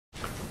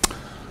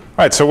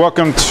right, so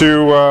welcome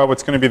to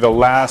what's going to be the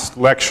last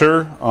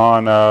lecture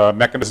on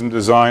mechanism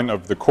design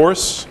of the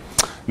course.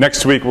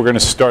 Next week we're going to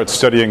start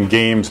studying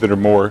games that are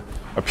more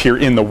appear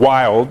in the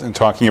wild and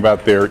talking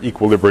about their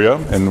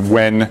equilibria and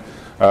when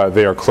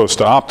they are close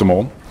to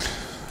optimal.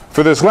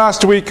 For this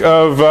last week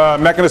of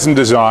mechanism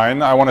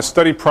design, I want to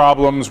study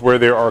problems where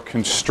there are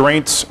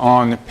constraints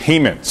on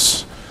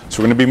payments.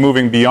 So we're going to be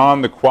moving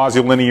beyond the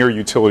quasi-linear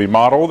utility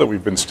model that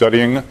we've been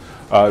studying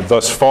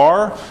thus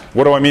far.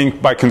 What do I mean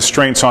by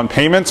constraints on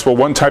payments? Well,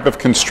 one type of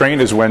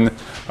constraint is when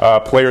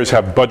players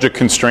have budget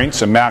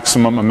constraints, a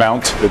maximum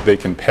amount that they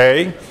can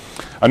pay.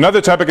 Another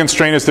type of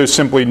constraint is there's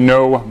simply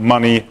no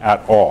money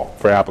at all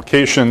for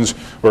applications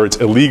where it's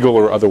illegal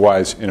or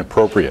otherwise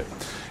inappropriate.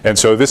 And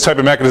so this type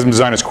of mechanism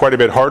design is quite a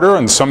bit harder.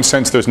 In some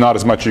sense, there's not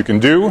as much you can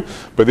do.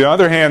 But on the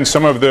other hand,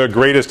 some of the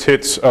greatest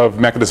hits of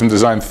mechanism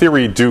design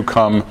theory do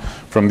come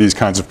from these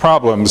kinds of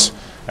problems,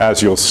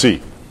 as you'll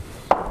see.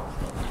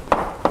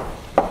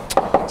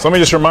 So let me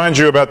just remind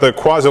you about the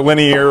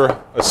quasi-linear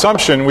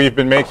assumption we've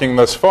been making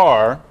thus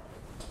far.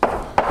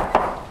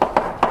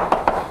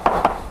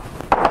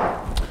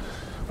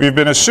 We've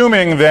been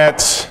assuming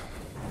that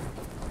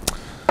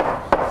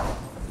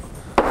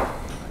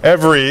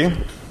every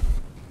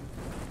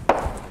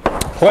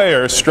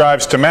player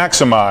strives to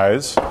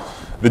maximize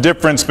the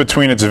difference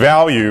between its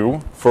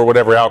value for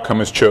whatever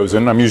outcome is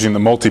chosen. I'm using the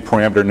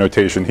multi-parameter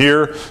notation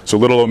here. So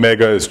little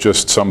omega is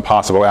just some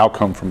possible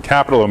outcome from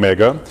capital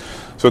omega.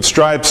 So it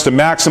strives to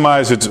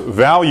maximize its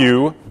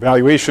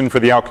valuation for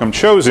the outcome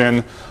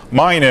chosen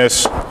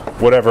minus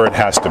whatever it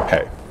has to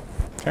pay.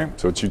 Okay?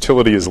 So its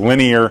utility is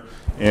linear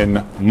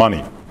in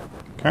money.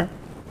 Okay?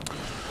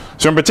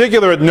 So in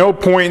particular, at no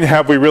point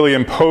have we really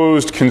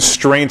imposed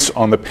constraints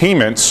on the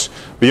payments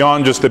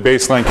beyond just the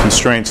baseline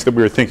constraints that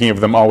we were thinking of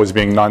them always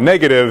being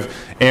non-negative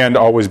and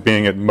always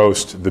being at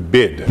most the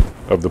bid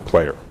of the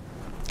player.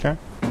 Okay?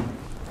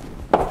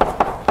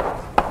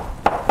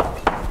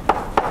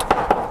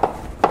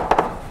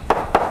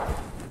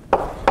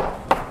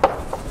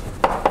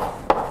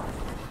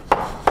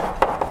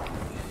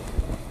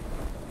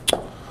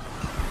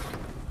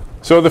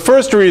 So the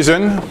first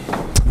reason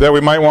that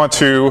we might want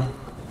to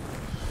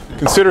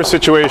consider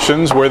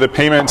situations where the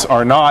payments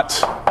are not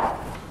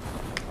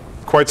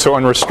quite so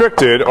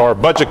unrestricted are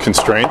budget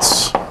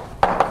constraints.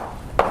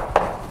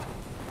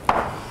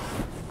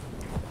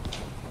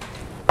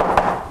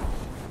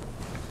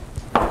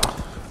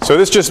 So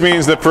this just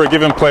means that for a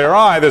given player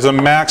I, there's a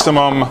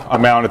maximum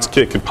amount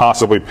it could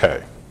possibly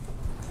pay.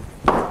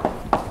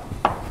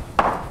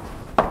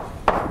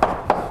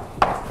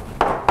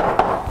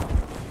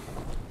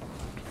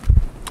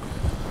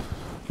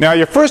 Now,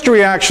 your first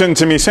reaction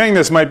to me saying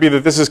this might be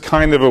that this is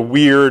kind of a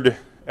weird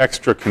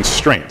extra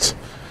constraint.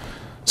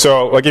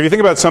 So, like if you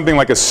think about something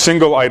like a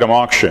single item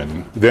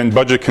auction, then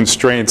budget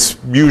constraints,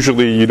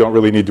 usually you don't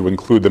really need to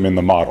include them in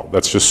the model.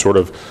 That's just sort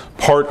of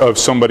part of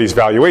somebody's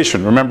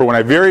valuation. Remember, when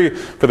I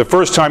for the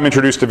first time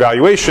introduced a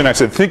valuation, I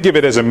said think of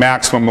it as a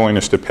maximum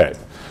willingness to pay.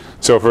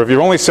 So if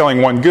you're only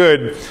selling one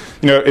good,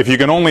 if you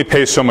can only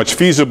pay so much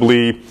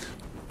feasibly,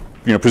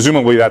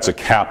 presumably that's a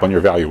cap on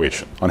your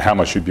valuation, on how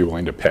much you'd be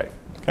willing to pay.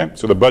 Okay?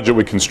 So the budget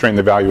would constrain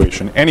the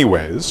valuation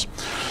anyways.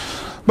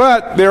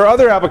 But there are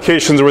other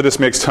applications where this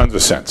makes tons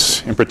of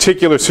sense. In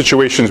particular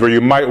situations where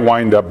you might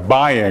wind up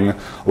buying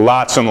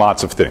lots and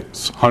lots of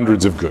things,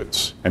 hundreds of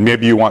goods. And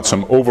maybe you want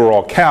some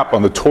overall cap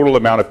on the total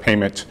amount of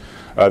payment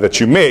that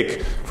you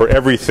make for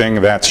everything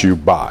that you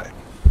buy.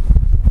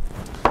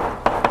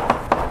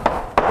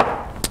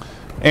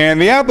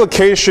 And the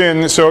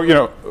application,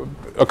 so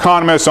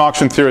economists,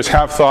 auction theorists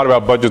have thought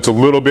about budgets a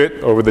little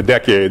bit over the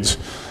decades.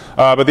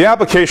 But the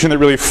application that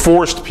really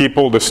forced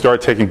people to start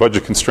taking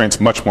budget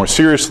constraints much more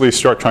seriously,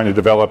 start trying to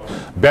develop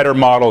better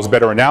models,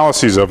 better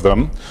analyses of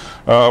them,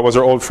 was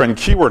our old friend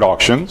keyword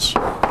auctions.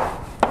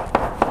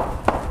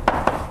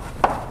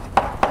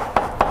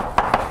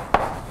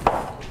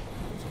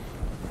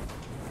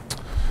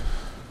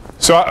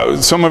 So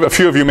a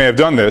few of you may have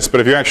done this,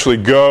 but if you actually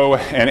go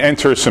and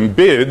enter some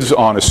bids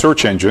on a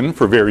search engine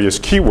for various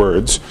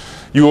keywords,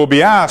 you will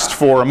be asked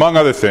for, among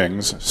other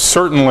things,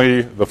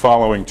 certainly the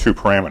following two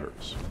parameters.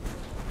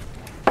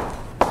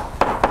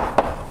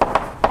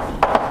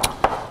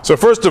 So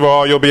first of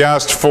all, you'll be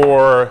asked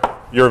for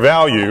your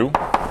value,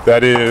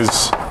 that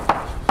is,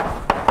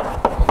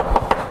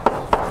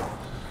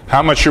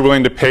 how much you're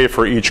willing to pay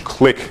for each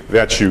click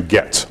that you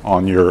get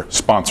on your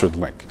sponsored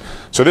link.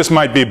 So this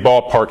might be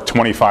ballpark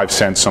 25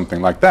 cents,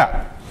 something like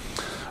that.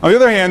 On the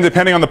other hand,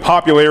 depending on the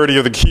popularity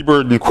of the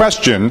keyword in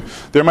question,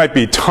 there might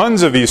be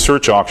tons of these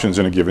search auctions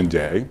in a given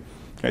day,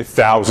 okay,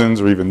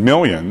 thousands or even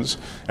millions,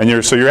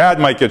 and so your ad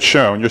might get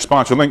shown, your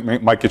sponsored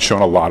link might get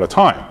shown a lot of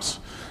times.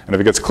 And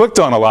if it gets clicked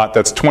on a lot,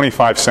 that's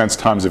 25 cents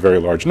times a very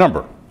large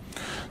number.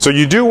 So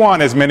you do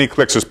want as many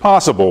clicks as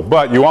possible,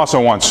 but you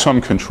also want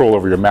some control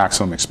over your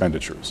maximum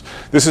expenditures.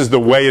 This is the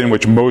way in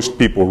which most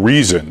people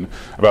reason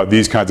about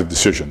these kinds of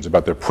decisions,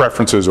 about their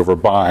preferences over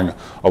buying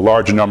a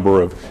large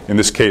number of, in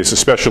this case,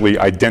 especially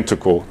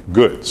identical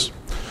goods.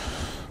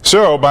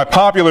 So by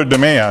popular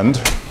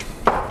demand,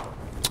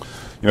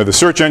 You know, the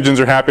search engines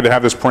are happy to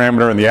have this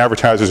parameter, and the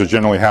advertisers are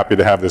generally happy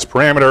to have this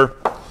parameter.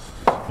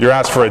 You're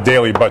asked for a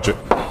daily budget.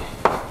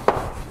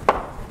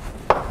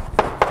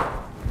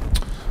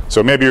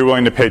 So maybe you're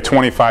willing to pay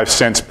 25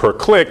 cents per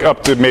click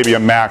up to maybe a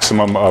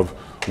maximum of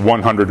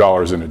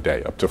 $100 in a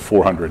day, up to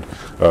 400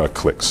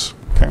 clicks.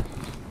 Okay?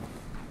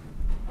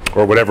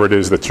 Or whatever it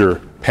is that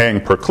you're paying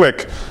per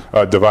click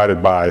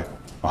divided by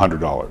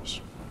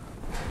 $100.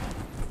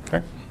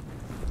 Okay?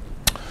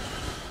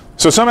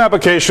 So some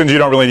applications you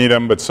don't really need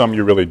them, but some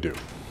you really do.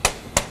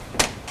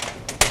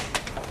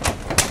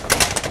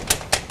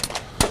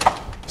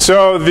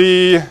 So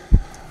the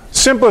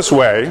simplest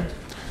way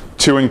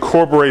to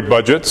incorporate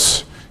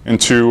budgets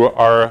into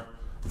our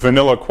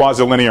vanilla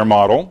quasi-linear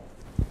model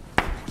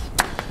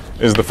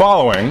is the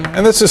following.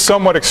 And this is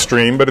somewhat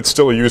extreme, but it's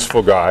still a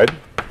useful guide.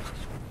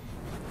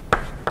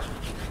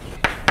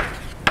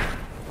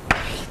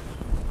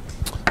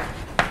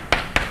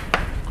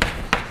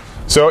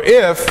 So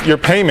if your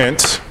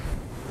payment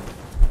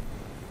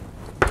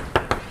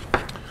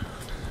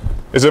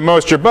is at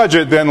most your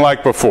budget, then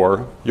like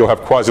before, you'll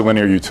have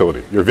quasi-linear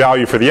utility. Your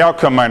value for the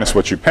outcome minus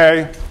what you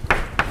pay.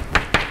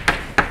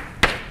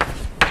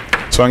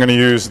 So I'm going to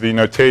use the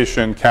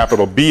notation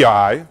capital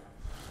BI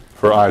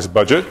for I's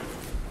budget.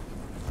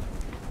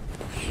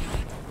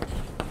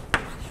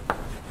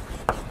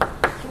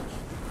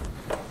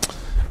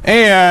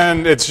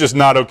 And it's just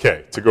not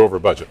okay to go over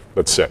budget,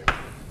 let's say.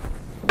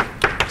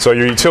 So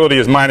your utility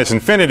is minus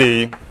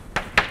infinity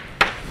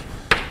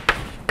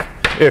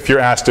if you're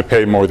asked to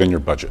pay more than your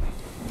budget.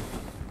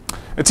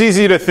 It's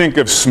easy to think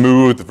of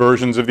smooth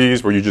versions of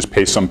these where you just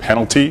pay some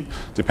penalty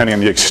depending on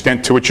the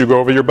extent to which you go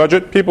over your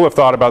budget. People have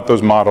thought about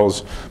those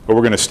models, but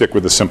we're going to stick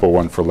with the simple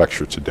one for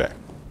lecture today.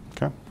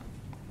 Okay?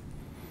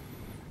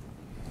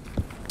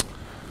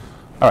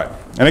 All right.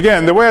 And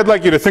again, the way I'd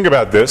like you to think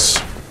about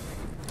this,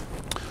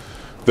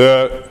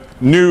 the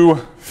new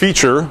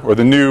feature or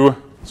the new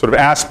sort of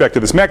aspect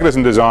of this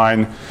mechanism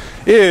design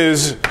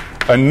is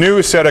a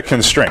new set of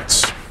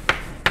constraints.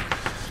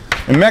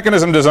 In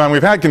mechanism design,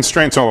 we've had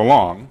constraints all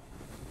along.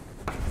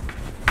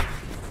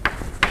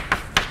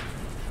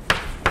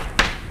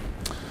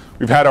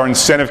 We've had our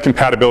incentive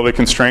compatibility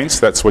constraints.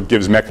 That's what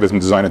gives mechanism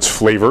design its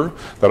flavor.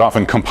 That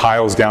often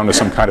compiles down to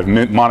some kind of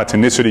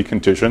monotonicity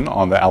condition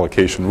on the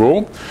allocation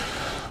rule.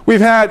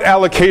 We've had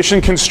allocation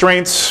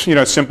constraints, you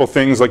know, simple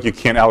things like you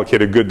can't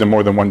allocate a good to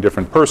more than one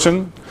different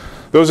person.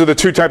 Those are the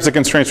two types of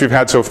constraints we've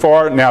had so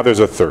far. Now there's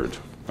a third.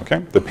 Okay?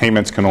 The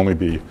payments can only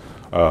be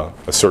a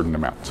certain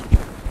amount.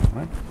 All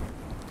right?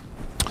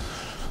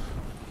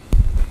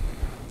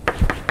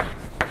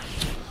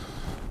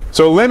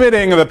 So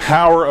limiting the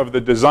power of the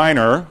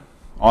designer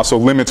also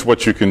limits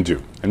what you can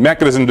do. And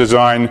mechanism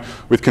design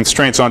with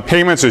constraints on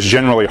payments is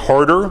generally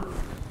harder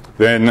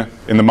than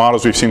in the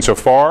models we've seen so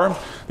far.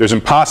 There's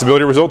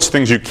impossibility results,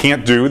 things you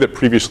can't do that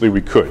previously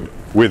we could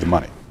with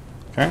money.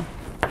 Okay?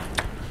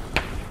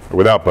 Or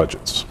without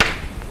budgets.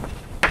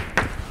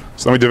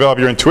 So let me develop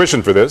your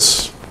intuition for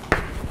this.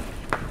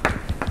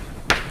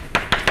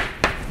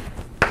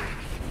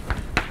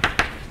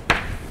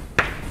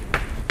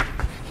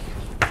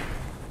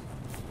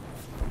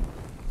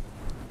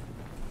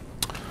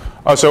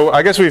 So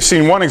I guess we've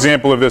seen one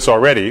example of this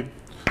already.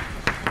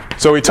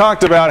 So we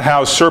talked about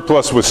how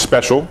surplus was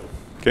special.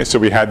 Okay, so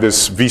we had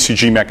this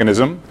VCG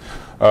mechanism,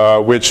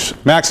 which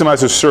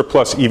maximizes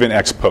surplus even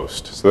ex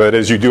post. So that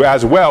is, you do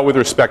as well with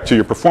respect to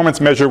your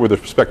performance measure, with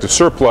respect to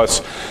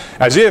surplus,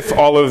 as if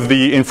all of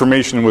the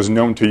information was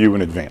known to you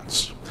in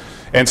advance.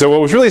 And so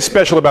what was really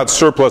special about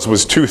surplus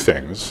was two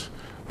things.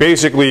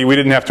 Basically, we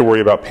didn't have to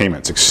worry about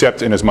payments,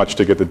 except in as much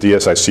to get the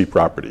DSIC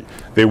property.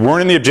 They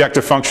weren't in the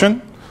objective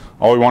function.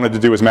 All we wanted to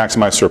do was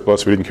maximize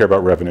surplus. We didn't care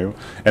about revenue.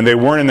 And they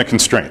weren't in the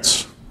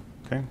constraints.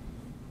 Okay?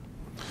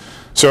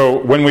 So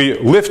when we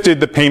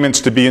lifted the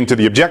payments to be into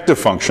the objective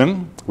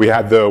function, we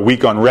had the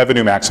week on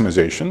revenue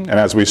maximization. And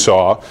as we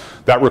saw,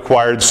 that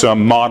required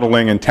some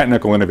modeling and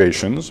technical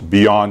innovations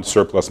beyond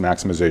surplus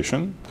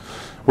maximization.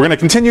 We're going to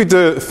continue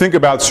to think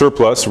about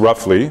surplus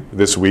roughly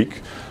this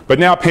week. But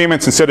now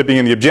payments, instead of being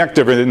in the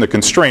objective, are in the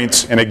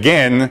constraints. And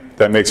again,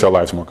 that makes our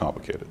lives more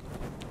complicated.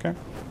 Okay?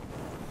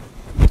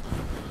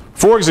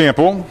 For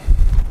example,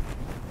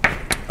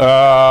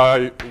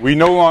 we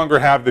no longer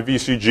have the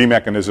VCG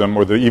mechanism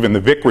or even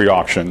the Vickrey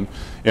option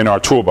in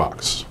our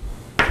toolbox.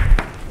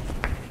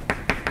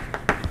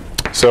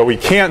 So we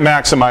can't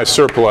maximize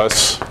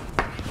surplus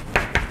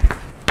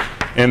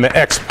in the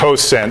ex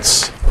post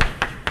sense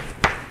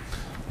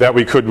that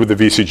we could with the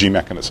VCG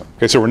mechanism.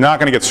 Okay, so we're not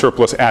going to get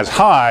surplus as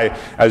high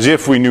as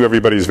if we knew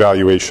everybody's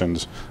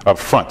valuations up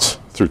front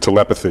through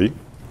telepathy.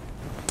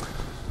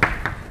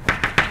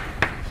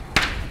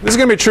 This is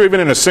going to be true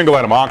even in a single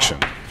item auction,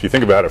 if you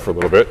think about it for a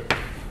little bit.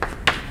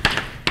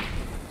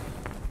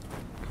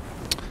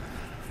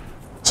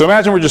 So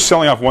imagine we're just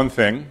selling off one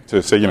thing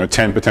to, say,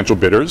 10 potential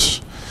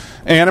bidders.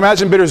 And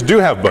imagine bidders do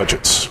have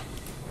budgets.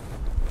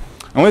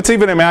 And let's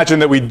even imagine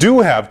that we do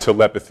have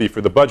telepathy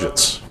for the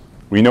budgets.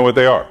 We know what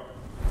they are.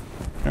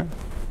 Okay?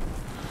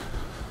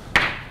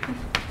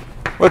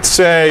 Let's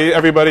say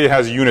everybody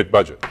has unit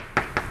budget.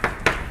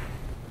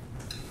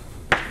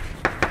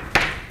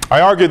 I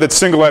argued that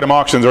single item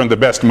auctions aren't the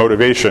best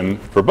motivation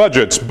for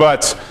budgets,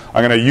 but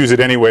I'm going to use it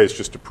anyways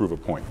just to prove a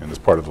point in this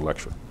part of the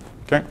lecture.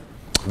 Okay?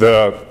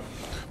 The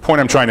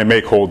point I'm trying to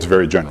make holds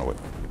very generally.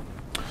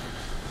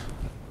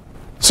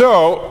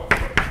 So,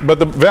 but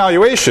the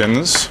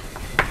valuations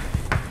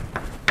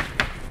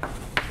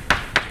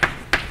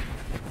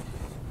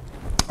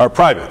are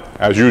private,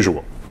 as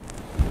usual.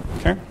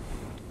 Okay?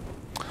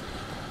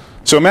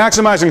 So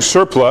maximizing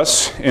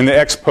surplus in the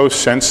ex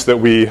post sense that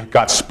we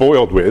got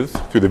spoiled with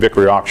through the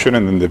Vickrey auction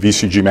and then the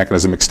VCG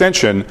mechanism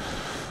extension,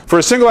 for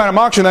a single item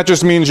auction, that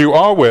just means you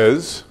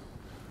always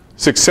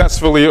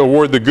successfully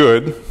award the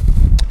good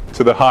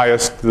to the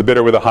highest, to the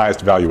bidder with the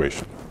highest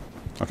valuation.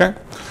 Okay?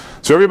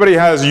 So everybody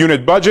has a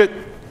unit budget.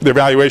 Their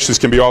valuations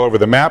can be all over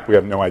the map. We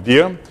have no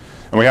idea.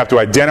 And we have to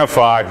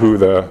identify who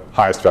the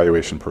highest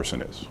valuation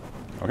person is.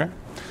 Okay?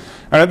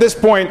 And at this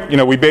point,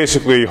 we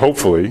basically,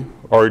 hopefully,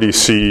 already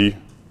see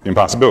the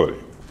impossibility.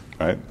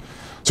 Right?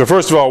 So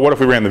first of all, what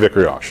if we ran the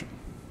Vickrey auction?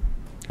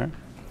 Okay?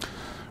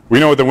 We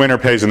know what the winner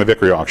pays in the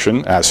Vickrey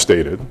auction, as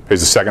stated.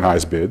 Pays the second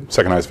highest bid,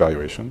 second highest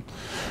valuation.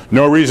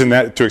 No reason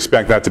to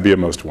expect that to be a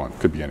most won.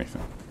 Could be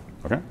anything.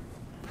 Okay?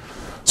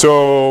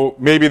 So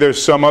maybe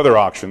there's some other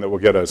auction that will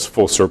get us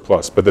full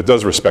surplus, but that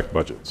does respect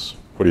budgets.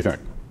 What do you think?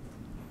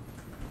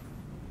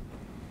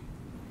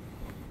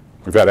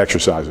 We've had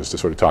exercises to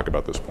sort of talk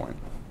about this point.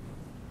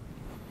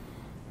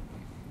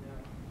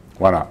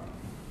 Why not?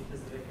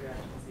 Because the Vickrey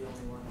auction is the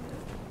only one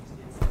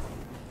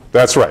that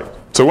That's right.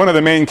 So one of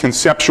the main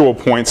conceptual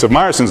points of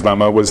Meyerson's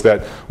lemma was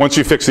that once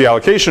you fix the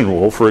allocation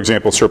rule, for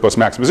example, surplus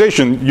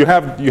maximization, you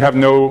have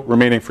no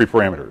remaining free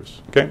parameters.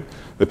 Okay?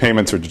 The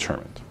payments are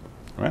determined.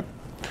 Right?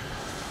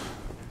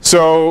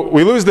 So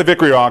we lose the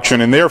Vickrey auction,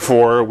 and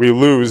therefore we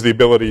lose the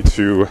ability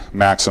to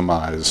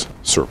maximize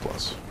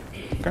surplus,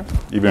 okay?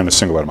 Even in a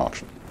single item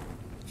auction.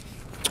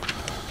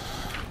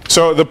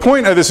 So the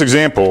point of this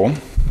example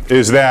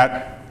is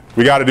that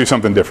we got to do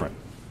something different.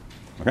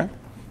 Okay?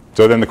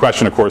 So then the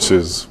question, of course,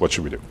 is what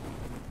should we do?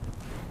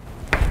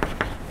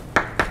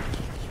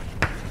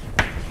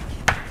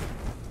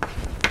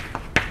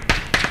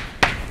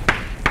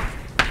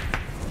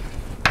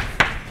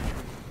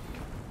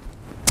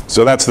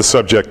 So that's the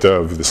subject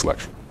of this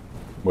lecture.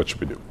 What should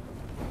we do?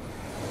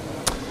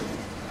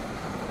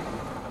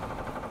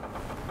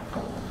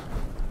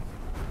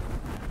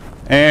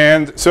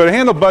 And so to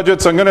handle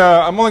budgets, I'm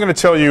only going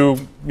to tell you,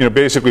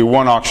 basically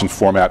one auction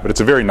format, but it's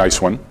a very nice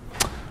one.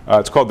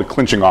 It's called the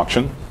clinching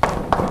auction.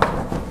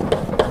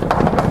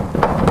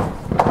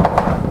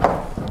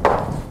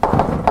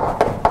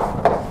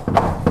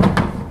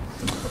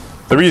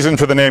 The reason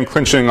for the name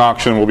clinching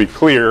auction will be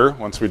clear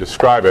once we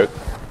describe it.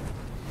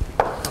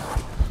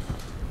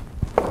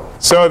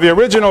 So the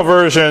original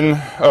version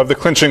of the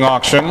clinching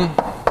auction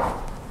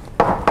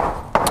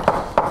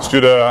is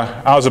due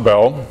to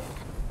Ausubel.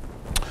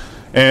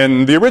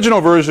 And the original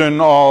version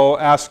I'll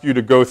ask you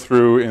to go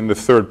through in the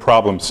third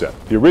problem set.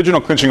 The original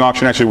clinching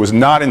auction actually was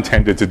not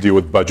intended to deal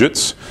with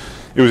budgets.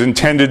 It was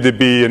intended to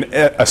be an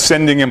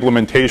ascending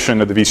implementation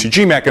of the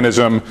VCG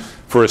mechanism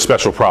for a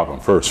special problem,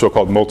 for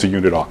so-called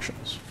multi-unit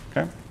auctions.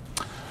 Okay?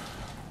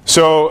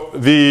 So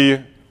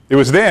it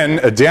was then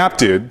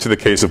adapted to the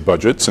case of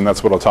budgets, and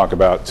that's what I'll talk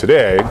about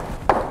today,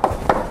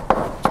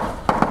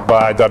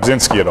 by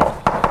Dobzhinsky et al.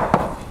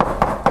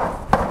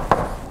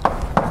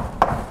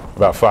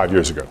 About 5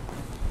 years ago.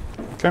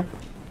 Okay?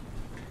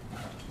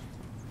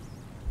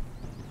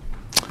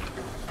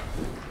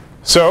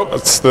 So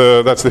that's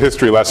the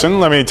history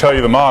lesson. Let me tell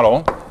you the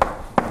model.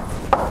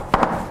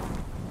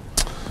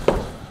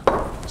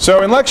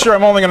 So in lecture,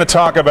 I'm only going to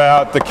talk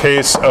about the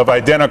case of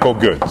identical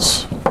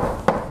goods.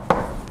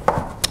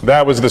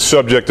 That was the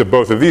subject of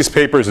both of these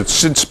papers. It's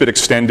since been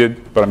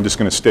extended, but I'm just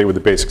going to stay with the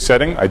basic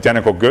setting,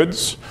 identical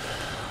goods.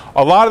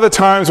 A lot of the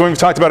times when we've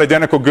talked about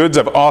identical goods,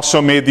 I've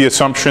also made the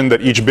assumption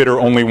that each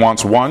bidder only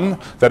wants one.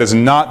 That is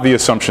not the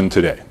assumption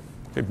today.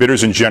 Okay,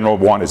 bidders in general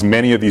want as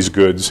many of these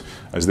goods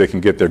as they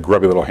can get their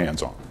grubby little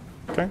hands on.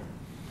 Okay?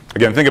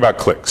 Again, think about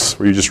clicks,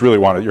 where you just really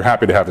want it. You're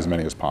happy to have as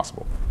many as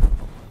possible.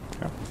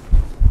 Okay?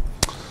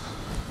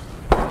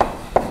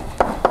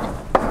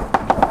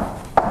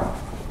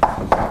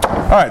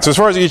 All right, so as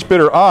far as each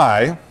bidder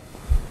I,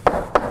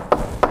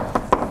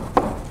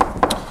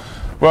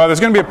 well, there's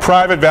going to be a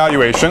private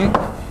valuation.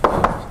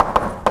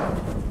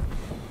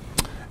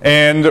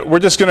 And we're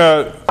just going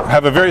to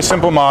have a very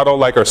simple model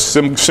like our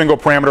single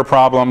parameter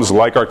problems,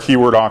 like our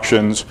keyword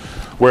auctions,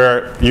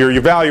 where your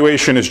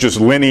evaluation is just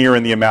linear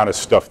in the amount of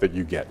stuff that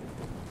you get.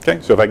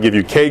 Okay? So if I give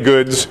you K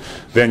goods,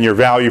 then your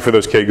value for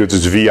those K goods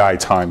is VI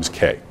times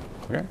K.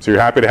 Okay? So you're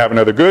happy to have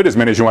another good, as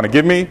many as you want to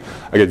give me.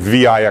 I get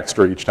VI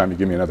extra each time you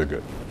give me another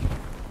good.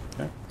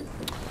 Okay?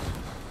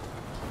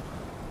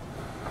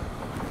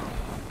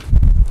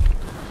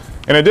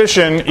 In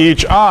addition,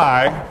 each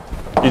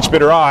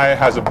bidder I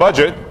has a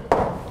budget,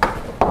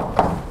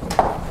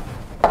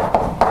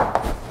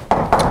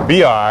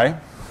 BI,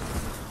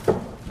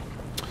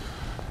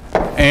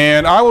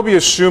 and I will be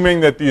assuming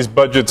that these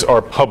budgets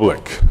are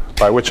public,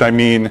 by which I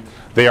mean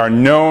they are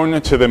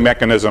known to the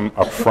mechanism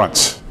up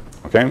front.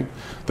 Okay?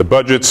 The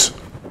budgets,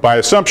 by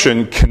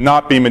assumption,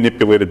 cannot be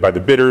manipulated by the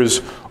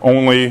bidders.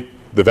 Only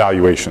the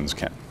valuations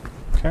can.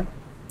 Okay?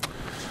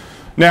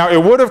 Now,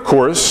 it would, of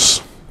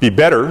course, be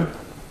better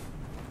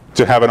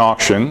to have an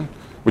auction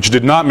which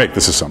did not make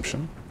this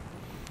assumption,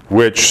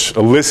 which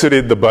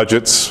elicited the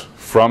budgets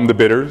from the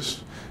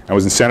bidders and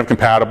was incentive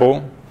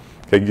compatible.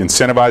 Okay,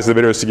 incentivized the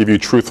bidders to give you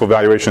truthful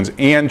valuations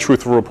and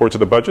truthful reports of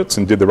the budgets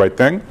and did the right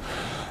thing.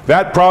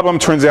 That problem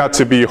turns out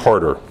to be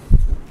harder.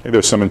 Okay,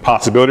 there's some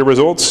impossibility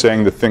results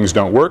saying that things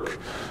don't work.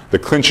 The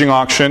clinching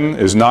auction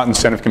is not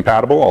incentive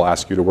compatible. I'll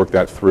ask you to work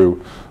that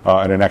through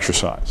in an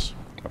exercise.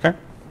 Okay?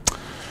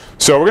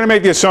 So we're going to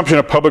make the assumption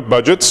of public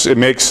budgets. It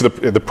makes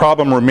the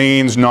problem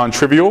remains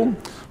non-trivial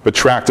but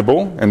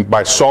tractable, and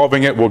by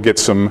solving it, we'll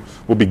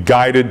be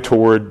guided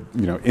toward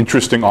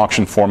interesting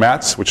auction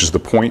formats, which is the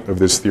point of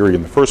this theory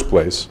in the first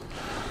place.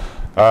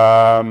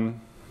 Yep.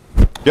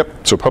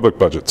 So public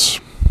budgets.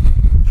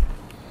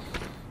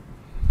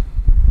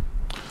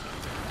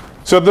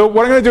 So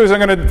what I'm going to do is I'm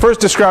going to first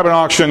describe an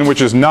auction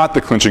which is not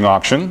the clinching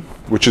auction,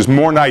 which is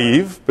more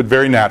naive but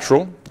very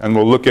natural, and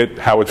we'll look at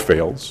how it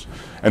fails.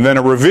 And then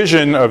a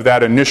revision of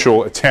that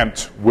initial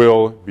attempt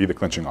will be the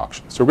clinching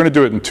auction. So we're going to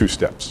do it in 2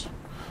 steps.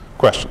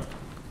 Question?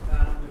 Do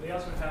they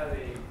also have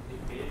a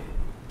bid?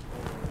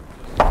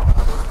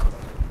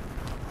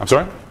 I'm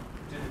sorry?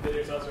 Do the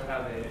bidders also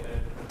have a bid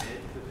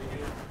that they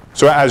do?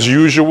 So as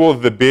usual,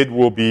 the bid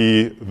will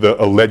be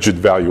the alleged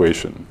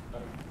valuation.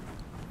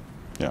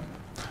 Yeah.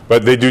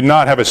 But they do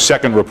not have a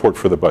second report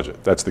for the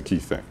budget. That's the key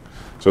thing.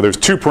 So there's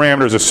 2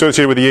 parameters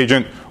associated with the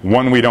agent.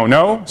 One we don't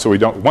know, so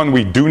one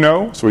we do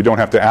know, so we don't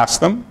have to ask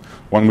them.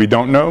 One we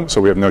don't know,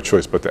 so we have no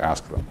choice but to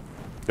ask them.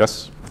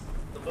 Yes?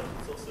 The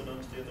budgets also don't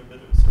understand their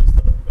bidders, so it's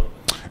not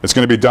relevant. It's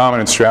going to be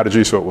dominant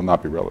strategy, so it will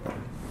not be relevant.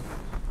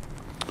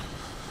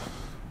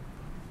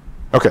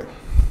 Okay.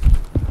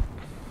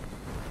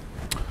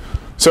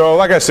 So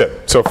like I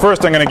said, so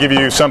first I'm going to give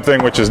you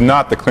something which is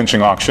not the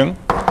clinching auction,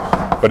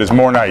 but is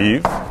more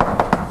naive.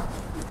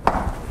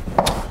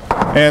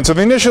 And so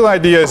the initial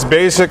idea is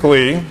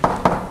basically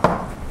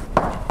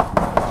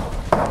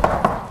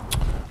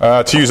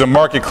to use a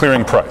market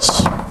clearing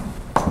price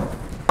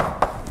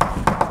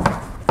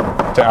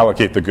to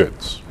allocate the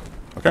goods.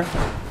 Okay?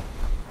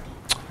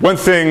 One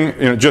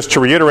thing, just to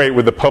reiterate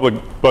with the public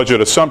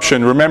budget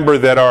assumption, remember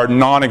that our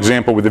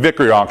non-example with the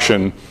Vickery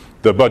auction,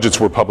 the budgets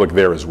were public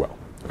there as well.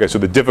 Okay, so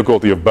the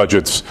difficulty of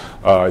budgets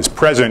is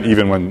present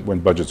even when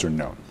budgets are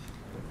known.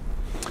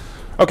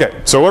 Okay,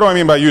 so what do I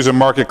mean by use a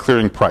market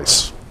clearing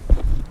price?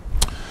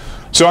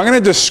 So I'm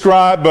going to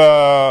describe,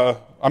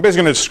 I'm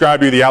basically going to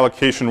describe you the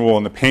allocation rule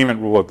and the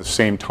payment rule at the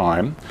same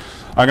time.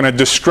 I'm going to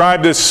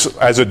describe this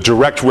as a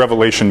direct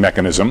revelation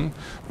mechanism,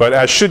 but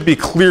as should be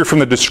clear from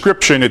the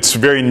description, it's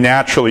very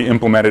naturally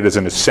implemented as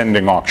an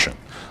ascending auction.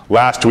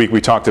 Last week we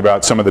talked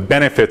about some of the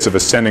benefits of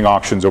ascending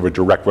auctions over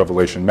direct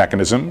revelation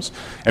mechanisms.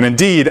 And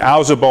indeed,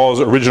 Ausubel's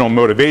original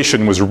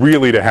motivation was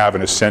really to have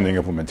an ascending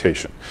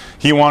implementation.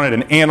 He wanted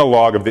an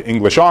analog of the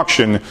English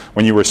auction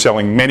when you were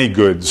selling many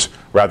goods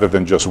rather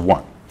than just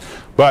one.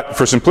 But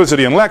for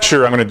simplicity in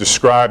lecture, I'm going to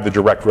describe the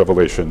direct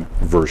revelation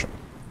version.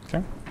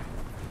 Okay?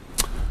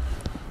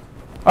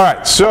 All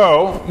right,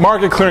 so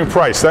market clearing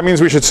price. That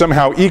means we should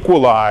somehow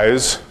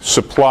equalize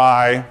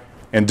supply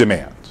and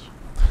demand.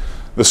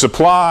 The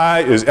supply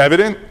is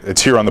evident.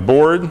 It's here on the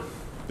board.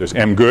 There's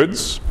M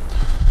goods.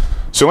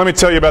 So let me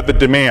tell you about the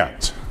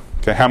demand,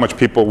 okay, how much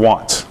people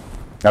want.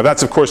 Now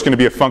that's, of course, going to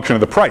be a function of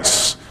the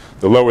price.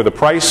 The lower the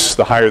price,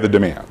 the higher the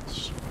demands.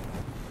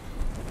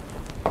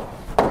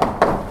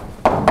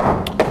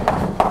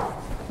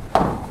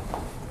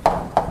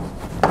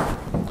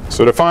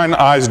 So to find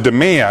I's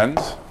demand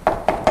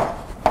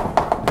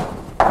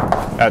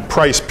at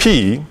price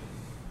P,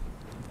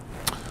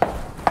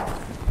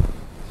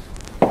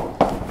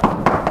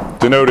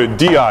 denoted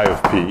di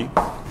of P,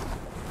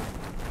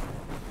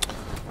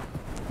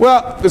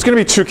 well, there's going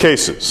to be 2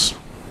 cases.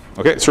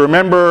 Okay, so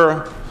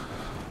remember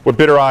what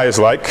bidder I is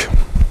like.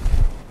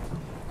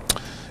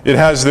 It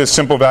has this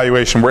simple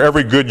valuation where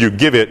every good you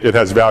give it, it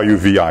has value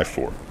VI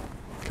for.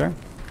 Okay?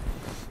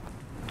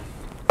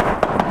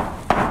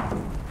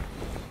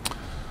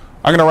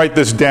 I'm going to write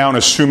this down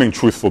assuming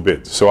truthful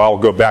bids. So I'll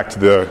go back to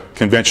the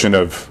convention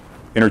of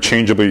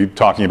interchangeably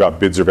talking about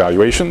bids or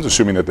valuations,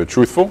 assuming that they're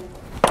truthful.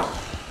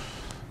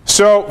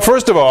 So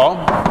first of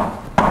all,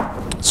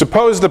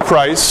 suppose the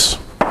price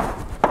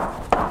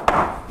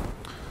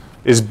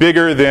is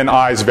bigger than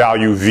I's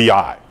value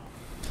VI.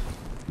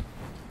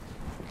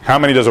 How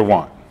many does it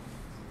want?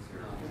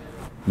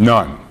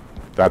 None.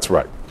 That's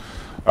right.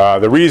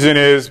 The reason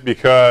is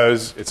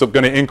because it's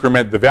going to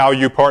increment the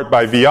value part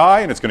by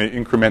VI, and it's going to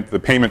increment the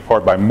payment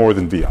part by more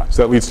than VI.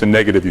 So that leads to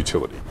negative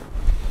utility.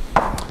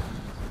 All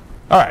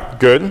right,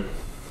 good.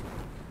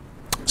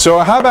 So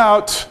how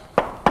about,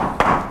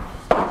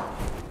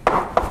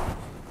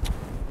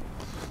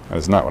 that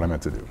is not what I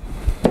meant to do.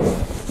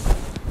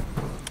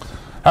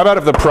 How about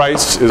if the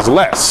price is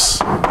less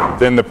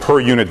than the per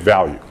unit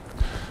value?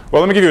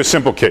 Well, let me give you a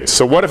simple case.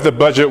 So what if the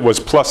budget was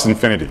plus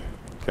infinity?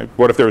 Okay?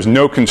 What if there was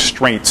no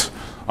constraint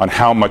on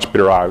how much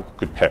bidder I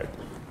could pay.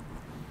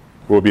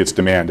 What would be its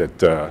demand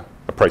at a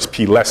price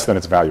P less than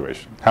its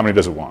valuation? How many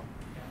does it want?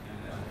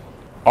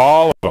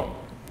 All of them.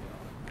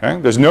 Okay?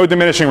 There's no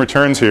diminishing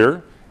returns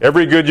here.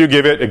 Every good you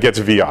give it, it gets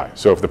VI.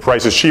 So if the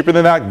price is cheaper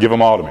than that, give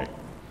them all to me.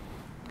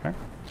 Okay?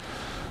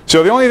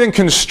 So the only thing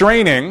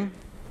constraining,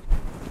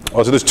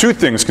 well, so there's two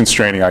things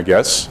constraining, I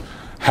guess.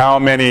 How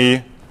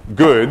many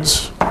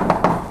goods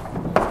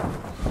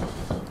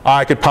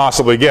I could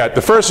possibly get.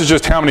 The first is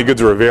just how many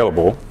goods are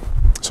available.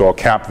 So I'll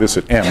cap this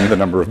at M, the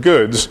number of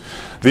goods.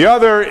 The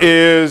other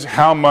is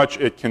how much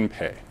it can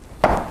pay.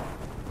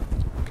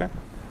 Okay?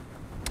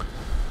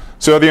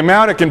 So the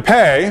amount it can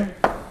pay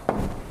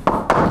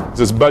is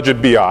this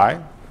budget BI.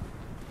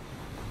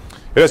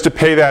 It has to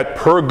pay that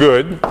per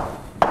good.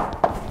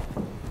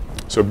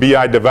 So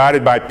BI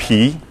divided by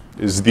P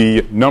is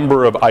the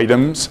number of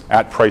items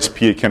at price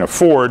P it can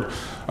afford.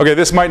 Okay,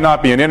 this might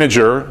not be an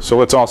integer, so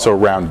let's also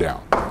round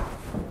down.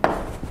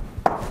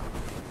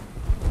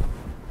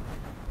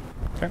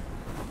 Okay.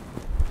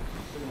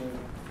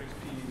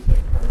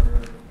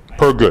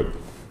 Per good.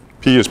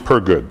 P is per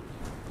good.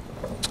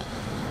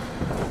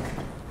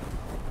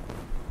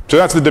 So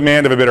that's the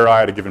demand of a bidder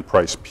I at a given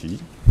price P.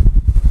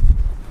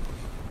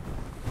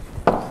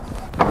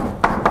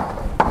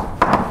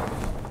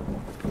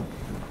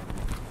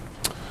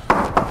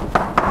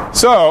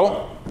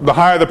 So the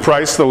higher the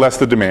price, the less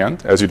the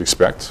demand, as you'd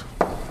expect.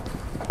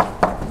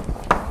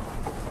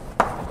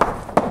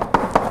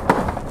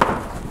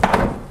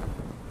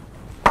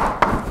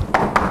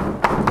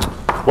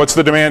 What's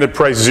the demand at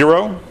price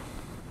 0?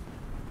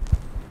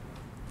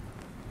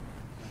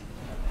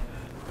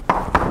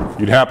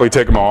 You'd happily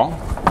take them all.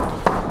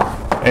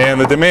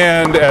 And the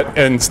demand at,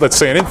 and let's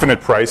say an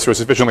infinite price or a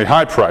sufficiently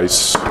high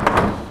price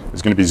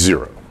is going to be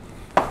 0.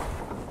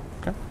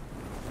 Okay?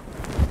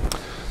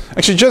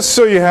 Actually, just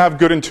so you have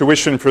good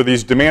intuition for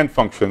these demand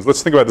functions,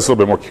 let's think about this a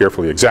little bit more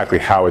carefully, exactly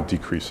how it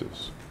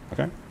decreases.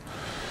 Okay?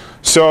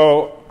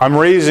 So I'm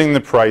raising the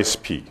price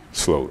P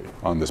slowly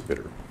on this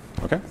bidder.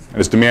 Okay? And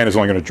its demand is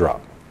only going to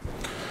drop.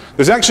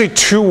 There's actually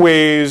two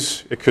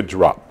ways it could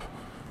drop.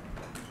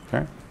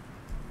 Okay?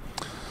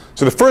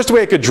 So the first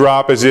way it could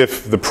drop is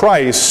if the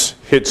price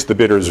hits the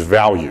bidder's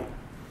value.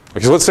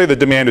 Okay, so let's say the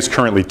demand is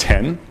currently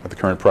 10 at the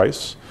current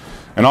price,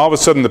 and all of a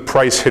sudden the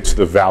price hits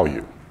the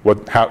value.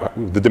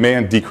 The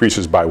demand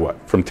decreases by what?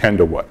 From 10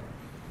 to what?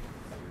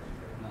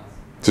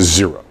 To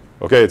 0.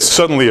 Okay, it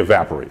suddenly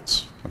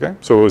evaporates. Okay,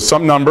 so it was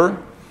some number,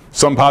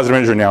 some positive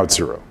integer, now it's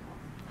 0.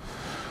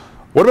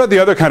 What about the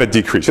other kind of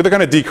decrease? The other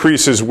kind of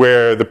decrease is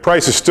where the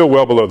price is still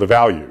well below the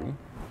value.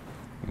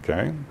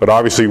 Okay, but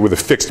obviously with a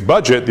fixed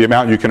budget, the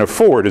amount you can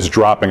afford is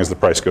dropping as the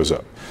price goes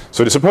up.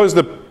 So to suppose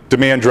the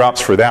demand drops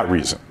for that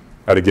reason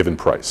at a given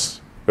price.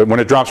 But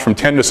when it drops from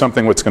 10 to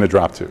something, what's going to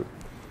drop to?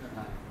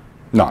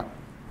 None.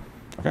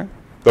 Okay?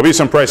 There'll be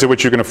some price at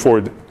which you can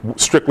afford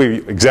strictly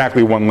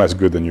exactly one less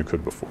good than you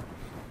could before.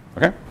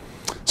 Okay?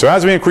 So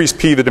as we increase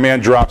P, the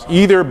demand drops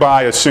either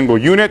by a single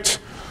unit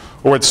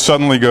or it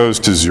suddenly goes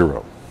to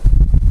 0.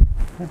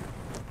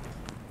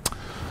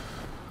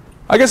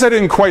 I guess I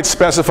didn't quite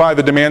specify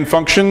the demand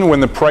function when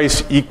the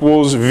price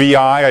equals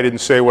VI. I didn't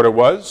say what it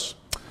was.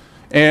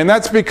 And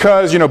that's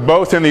because,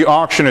 both in the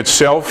auction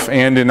itself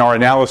and in our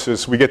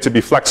analysis, we get to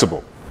be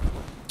flexible.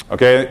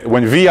 Okay?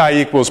 When VI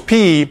equals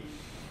P,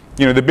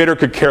 the bidder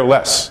could care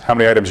less how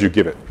many items you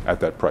give it at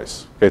that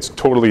price. It's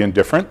totally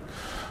indifferent.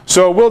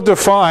 So we'll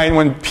define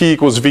when P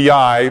equals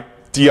VI,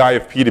 DI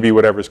of P to be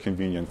whatever is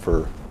convenient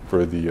for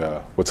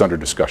the what's under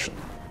discussion.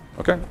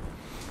 Okay?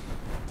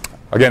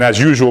 Again, as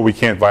usual, we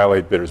can't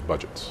violate bidders'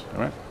 budgets.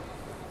 All right?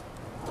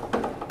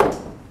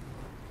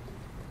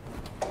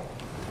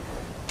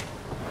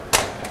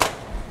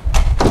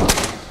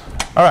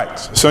 All right,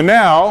 so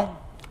now,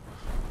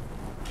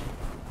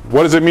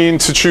 what does it mean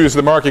to choose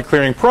the market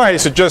clearing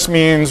price? It just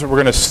means we're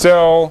going to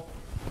sell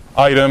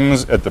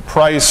items at the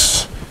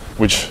price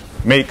which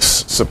makes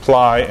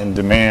supply and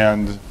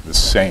demand the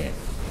same.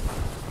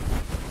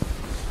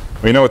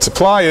 We know what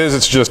supply is,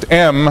 it's just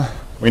M.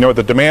 We know what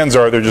the demands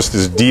are, they're just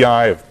this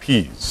DI of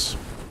P's.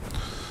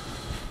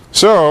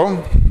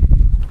 So,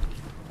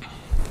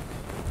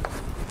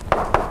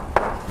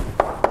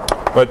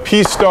 let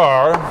P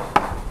star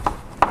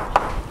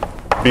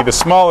be the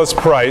smallest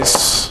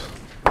price,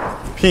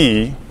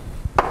 P,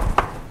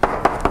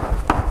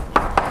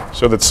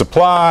 so that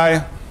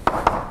supply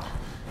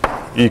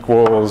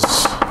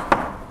equals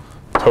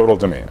total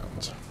demand.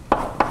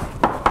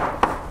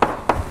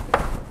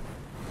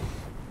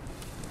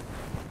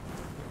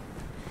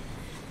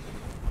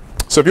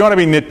 So if you want to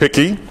be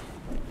nitpicky,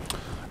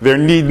 there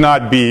need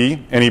not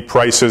be any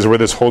prices where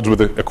this holds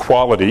with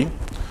equality.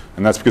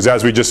 And that's because,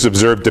 as we just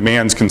observed,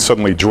 demands can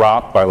suddenly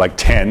drop by like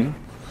 10.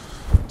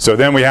 So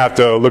then we have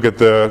to look at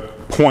the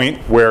point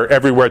where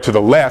everywhere to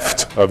the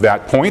left of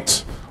that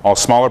point, all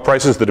smaller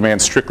prices, the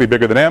demand's strictly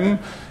bigger than M,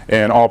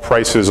 and all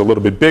prices a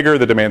little bit bigger,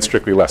 the demand's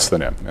strictly less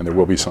than M. And there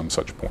will be some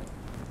such point.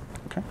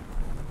 Okay?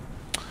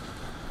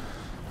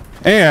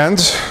 And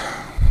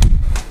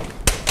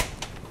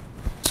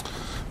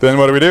then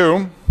what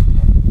do?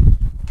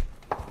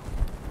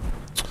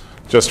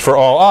 just for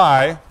all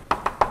I,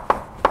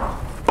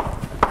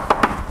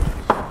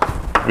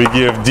 we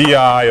give di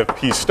of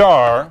p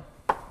star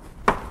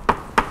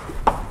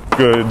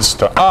goods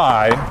to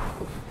I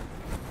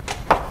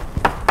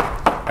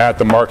at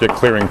the market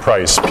clearing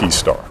price p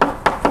star.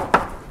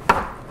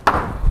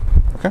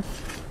 Okay?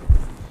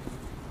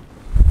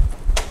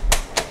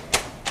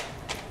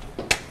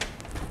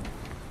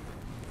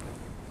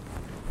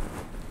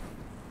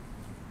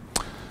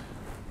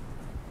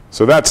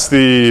 So that's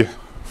the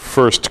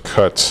first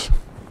cut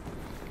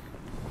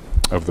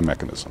of the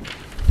mechanism.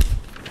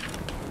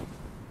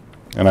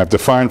 And I've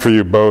defined for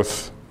you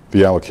both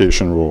the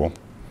allocation rule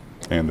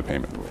and the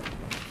payment rule.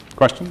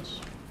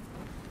 Questions?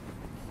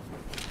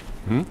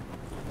 Maybe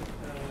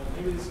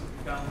this will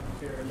become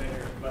clearer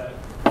later, but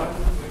why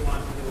wouldn't we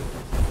want to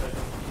that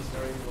p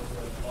star equals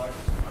the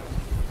largest quantity?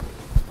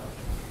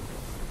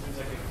 Seems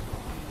like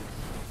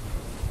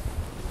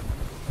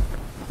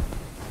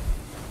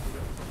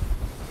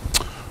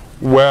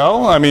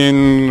Well, I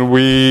mean,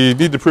 we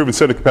need to prove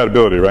incentive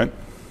compatibility, right?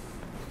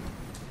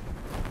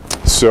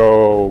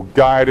 So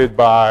guided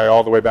by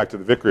all the way back to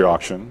the Vickrey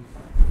auction,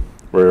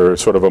 where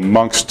sort of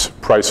amongst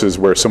prices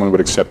where someone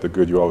would accept the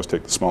good, you always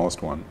take the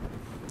smallest one.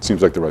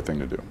 Seems like the right thing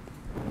to do.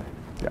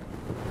 Yeah.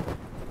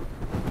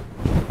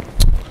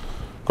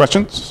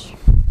 Questions?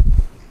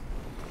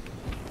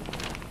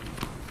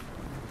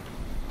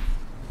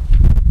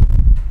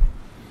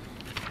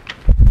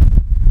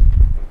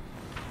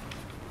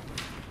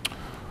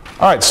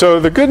 All right, so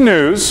the good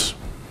news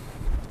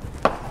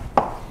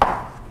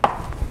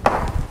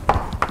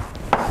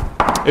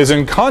is,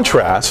 in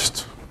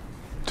contrast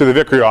to the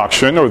Vickrey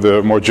auction or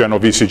the more general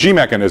VCG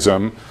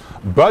mechanism,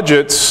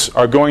 budgets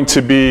are going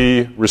to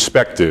be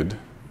respected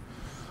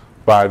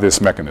by this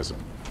mechanism.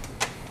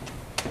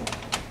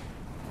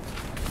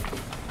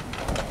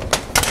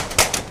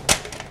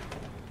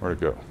 Where'd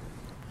it go?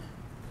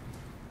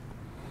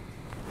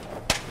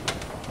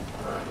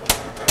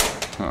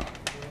 Huh.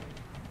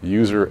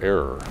 User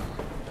error.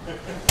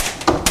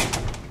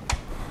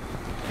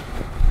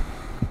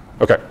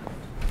 Okay.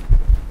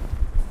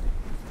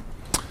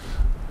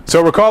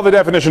 So recall the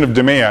definition of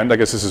demand. I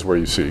guess this is where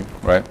you see,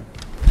 right?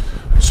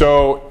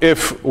 So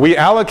if we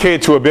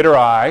allocate to a bidder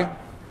I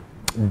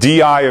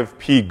di of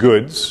p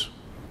goods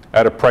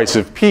at a price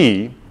of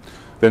p,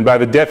 then by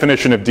the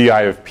definition of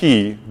di of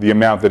p, the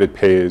amount that it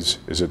pays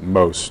is at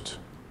most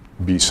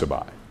b sub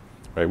I.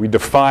 Right? We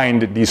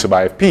defined d sub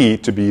I of p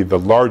to be the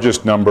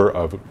largest number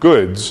of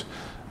goods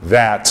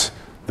that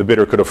the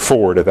bidder could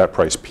afford at that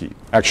price p.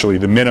 Actually,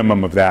 the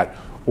minimum of that,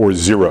 or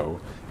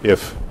 0,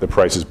 if the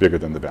price is bigger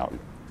than the value.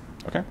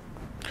 Okay?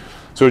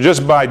 So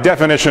just by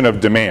definition of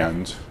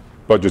demand,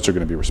 budgets are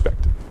going to be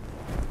respected.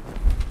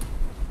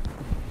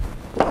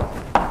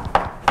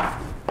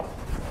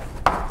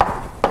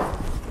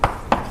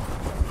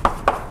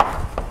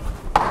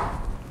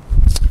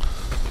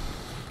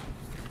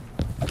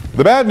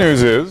 The bad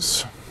news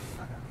is,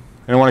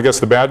 anyone want to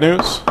guess the bad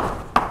news?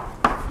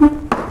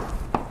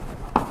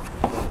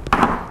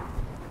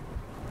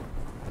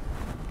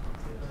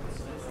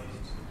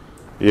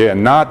 Yeah,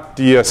 not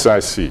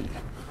DSIC.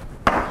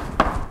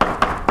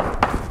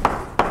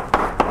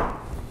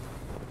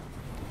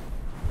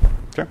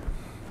 Okay?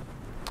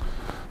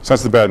 So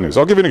that's the bad news.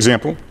 I'll give you an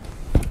example.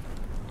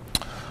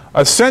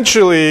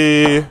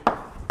 Essentially,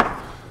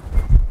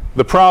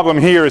 the problem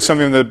here is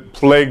something that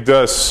plagued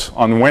us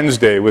on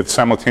Wednesday with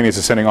simultaneous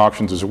ascending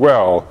auctions as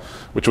well,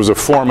 which was a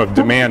form of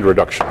demand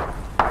reduction.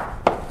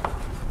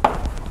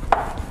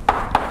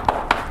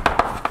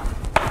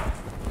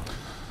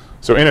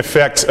 So in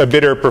effect, a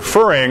bidder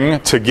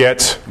preferring to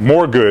get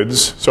more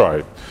goods,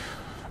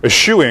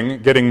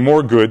 eschewing getting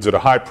more goods at a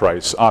high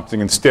price,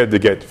 opting instead to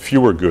get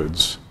fewer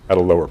goods at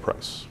a lower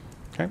price.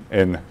 Okay?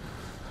 And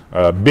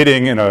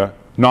bidding in a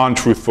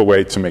non-truthful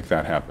way to make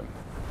that happen.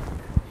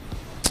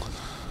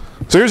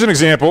 So here's an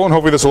example, and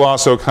hopefully this will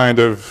also kind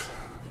of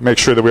make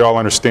sure that we all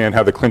understand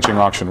how the clinching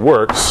auction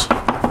works.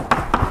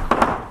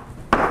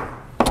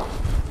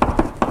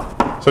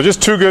 So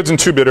just 2 goods and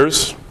 2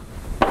 bidders.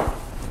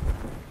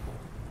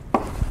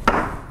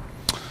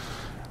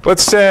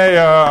 Let's say,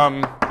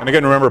 and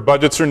again, remember,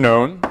 budgets are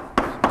known.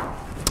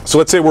 So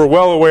let's say we're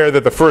well aware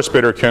that the first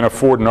bidder can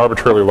afford an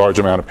arbitrarily large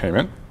amount of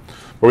payment,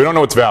 but we don't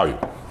know its value.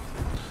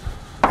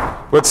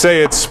 Let's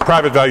say its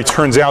private value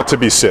turns out to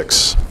be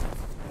 6.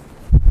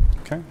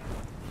 Okay.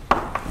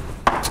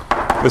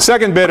 The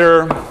second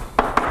bidder,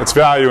 its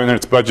value and then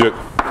its budget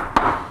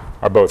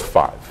are both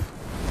 5.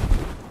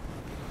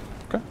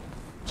 Okay.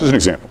 This is an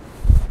example.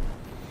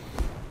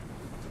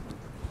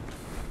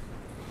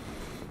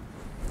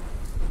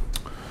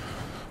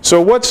 So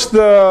what's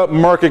the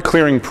market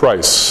clearing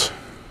price?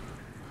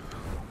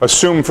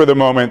 Assume for the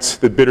moment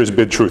that bidders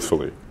bid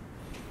truthfully.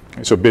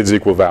 Okay, so bids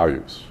equal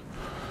values.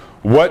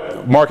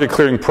 What market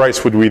clearing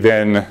price would we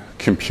then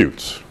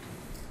compute?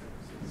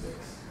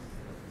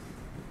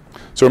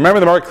 So remember,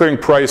 the market clearing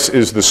price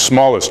is the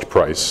smallest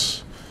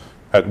price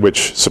at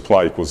which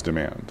supply equals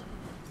demand.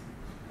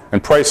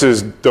 And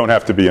prices don't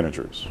have to be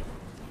integers.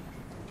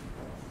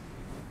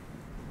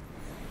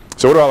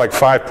 So what about like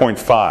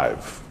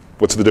 5.5?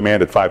 What's the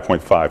demand at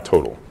 5.5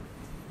 total?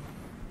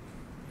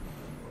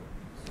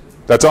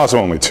 That's also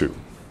only 2.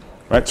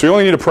 Right? So you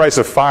only need a price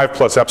of 5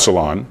 plus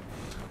epsilon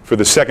for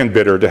the second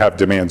bidder to have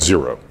demand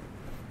 0.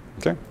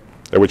 Okay?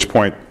 At which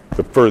point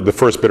the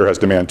first bidder has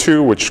demand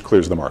 2, which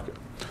clears the market.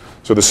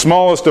 So the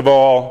smallest of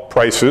all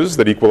prices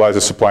that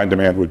equalizes supply and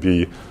demand would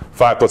be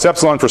 5 plus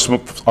epsilon for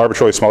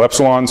arbitrarily small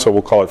epsilon, so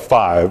we'll call it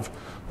 5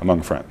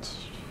 among friends.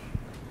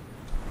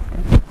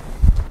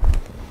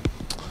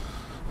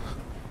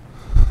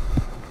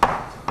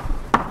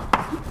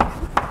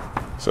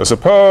 So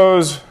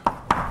suppose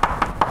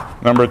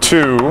number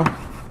 2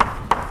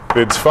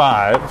 bids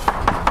 5,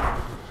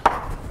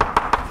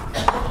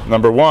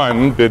 number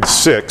 1 bids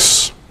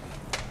 6.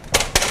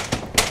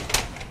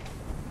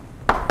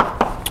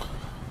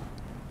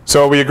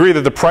 So we agree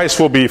that the price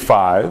will be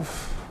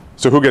 5.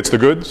 So who gets the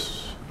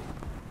goods?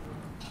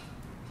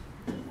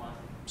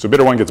 So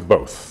bidder 1 gets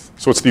both.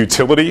 So what's the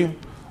utility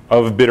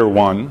of bidder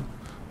 1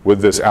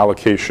 with this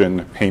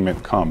allocation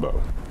payment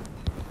combo?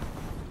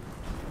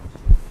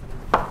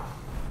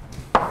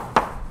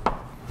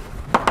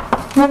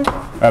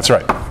 That's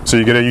right. So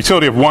you get a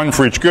utility of 1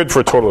 for each good for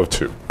a total of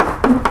 2.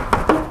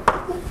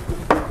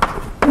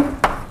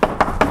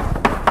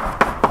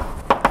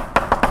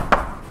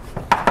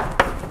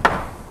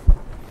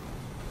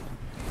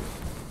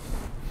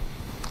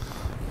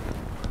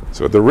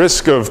 So at the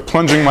risk of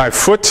plunging my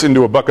foot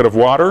into a bucket of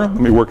water, let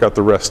me work out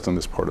the rest on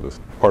this part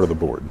of the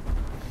board.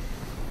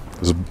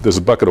 There's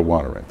a bucket of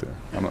water right there.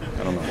 I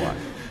don't know why.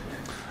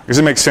 I guess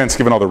it makes sense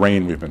given all the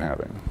rain we've been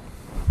having.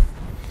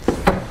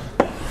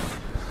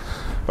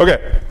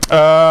 Okay.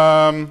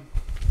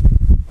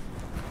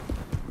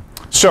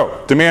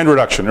 So demand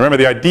reduction. Remember,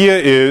 the idea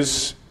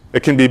is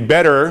it can be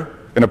better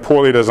in a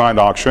poorly designed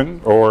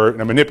auction or in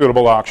a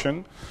manipulable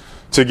auction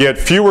to get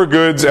fewer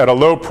goods at a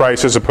low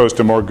price as opposed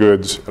to more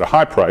goods at a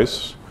high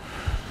price.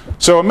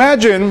 So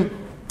imagine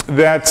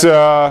that,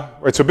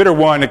 so bidder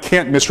 1, it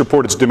can't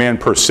misreport its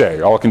demand per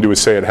se. All it can do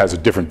is say it has a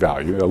different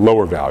value, a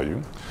lower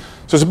value.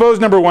 So suppose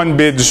number 1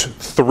 bids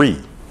 3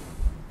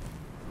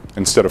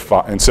 instead of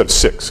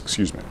 6,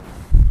 excuse me.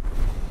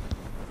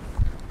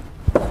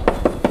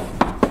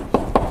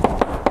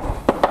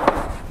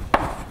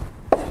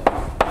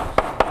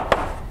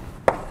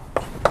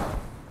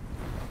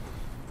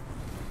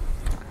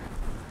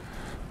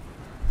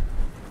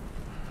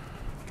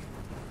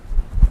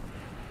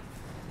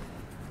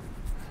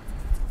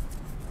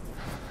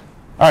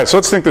 All right, so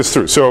let's think this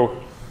through.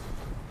 So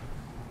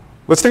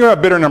let's think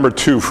about bidder number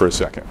 2 for a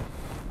second.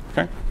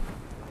 Okay?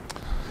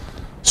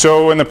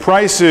 So when the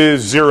price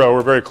is 0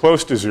 or very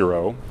close to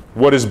 0,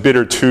 what is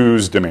bidder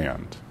 2's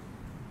demand?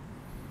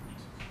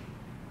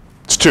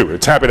 It's 2.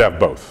 It's happy to have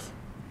both.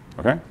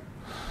 Okay?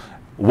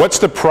 What's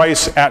the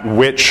price at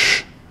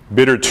which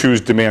bidder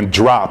 2's demand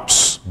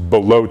drops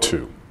below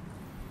 2?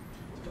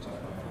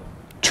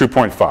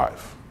 2.5.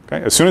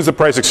 Okay? As soon as the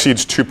price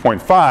exceeds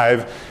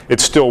 2.5, it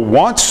still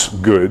wants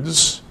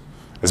goods,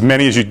 as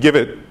many as you'd give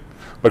it,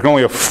 but can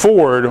only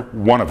afford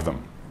one of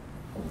them.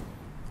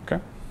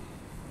 Okay?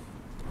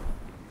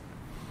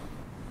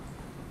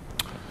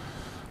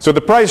 So the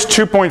price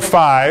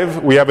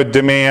 2.5, we have a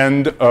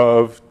demand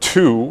of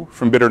 2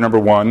 from bidder number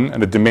 1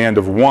 and a demand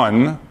of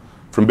 1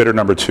 from bidder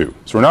number 2.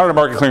 So we're not at a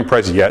market clearing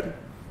price yet,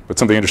 but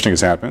something interesting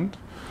has happened.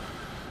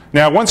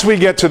 Now, once we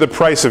get to the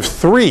price of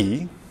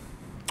 3,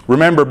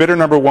 remember, bidder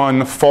number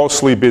 1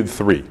 falsely bid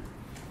 3.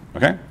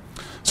 Okay?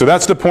 So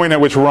that's the point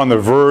at which we're on the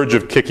verge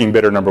of kicking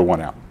bidder number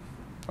 1 out.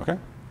 Okay?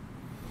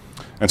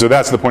 And so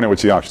that's the point at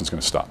which the auction is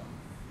going to stop.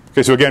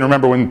 Okay, so again,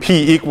 remember, when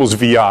P equals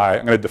VI,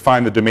 I'm going to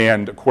define the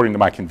demand according to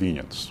my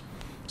convenience.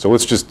 So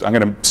I'm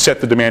going to set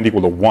the demand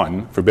equal to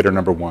 1 for bidder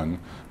number 1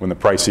 when the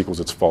price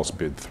equals its false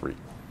bid 3.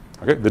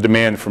 Okay? The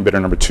demand from bidder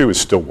number 2 is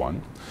still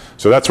 1.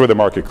 So that's where the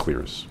market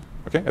clears,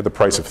 okay, at the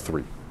price of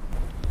 3.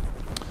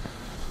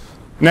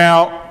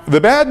 Now,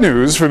 the bad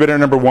news for bidder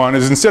number 1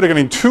 is instead of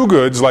getting 2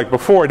 goods like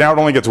before, now it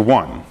only gets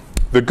 1.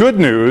 The good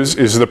news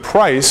is the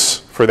price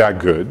for that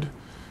good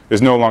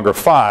is no longer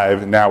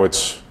 5, now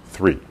it's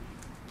 3.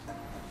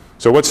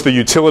 So what's the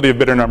utility of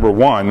bidder number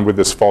 1 with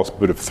this false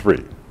bid of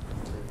 3?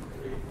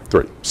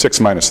 3. 6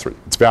 minus 3.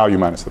 It's value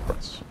minus the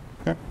price.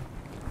 Okay?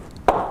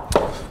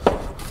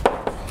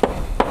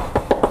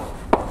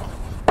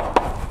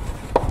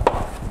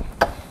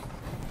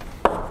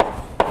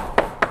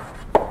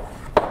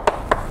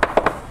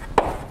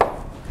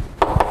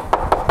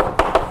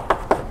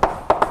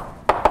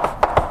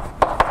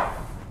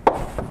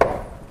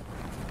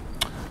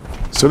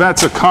 So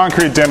that's a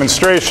concrete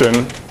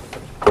demonstration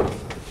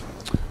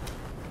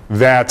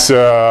that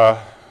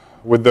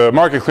with the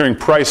market clearing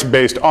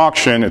price-based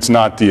auction, it's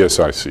not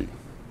DSIC.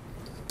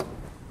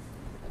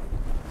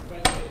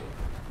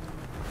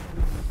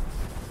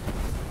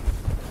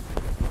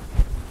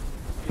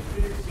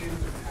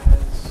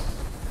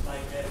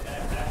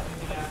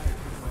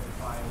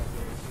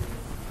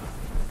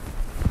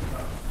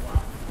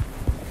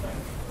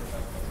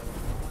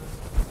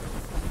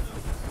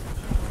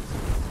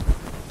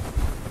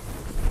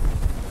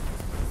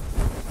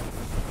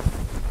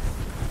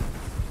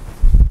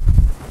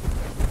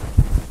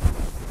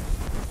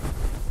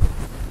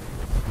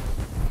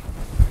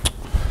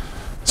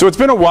 So it's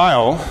been a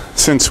while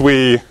since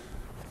we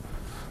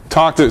put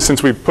on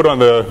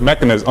the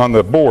mechanism on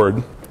the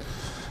board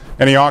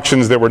any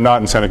auctions that were not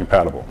incentive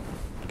compatible.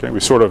 Okay, we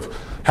sort of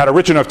had a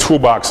rich enough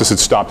toolbox this had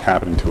stopped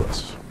happening to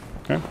us.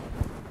 Okay?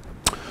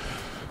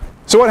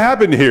 So what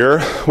happened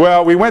here?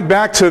 Well, we went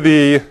back to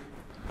the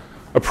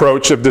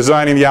approach of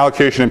designing the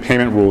allocation and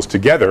payment rules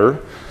together,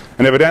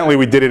 and evidently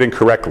we did it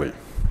incorrectly.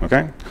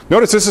 Okay?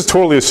 Notice this is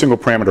totally a single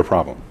parameter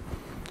problem.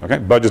 Okay?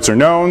 Budgets are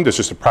known, there's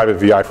just a private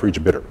VI for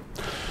each bidder.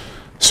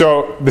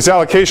 So this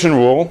allocation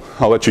rule,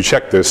 I'll let you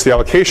check this, the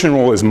allocation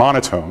rule is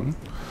monotone.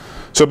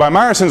 So by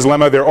Meyerson's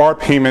lemma, there are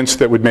payments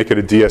that would make it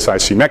a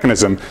DSIC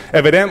mechanism.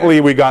 Evidently,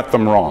 we got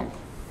them wrong.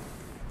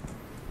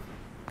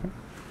 Okay.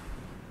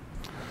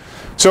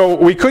 So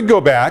we could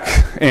go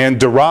back and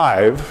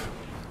derive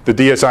the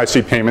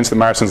DSIC payments that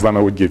Meyerson's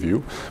lemma would give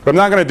you, but I'm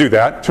not going to do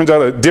that. Turns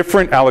out a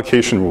different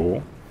allocation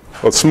rule,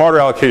 a smarter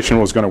allocation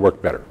rule is going to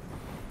work better.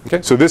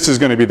 Okay, so this is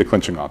going to be the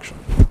clinching auction.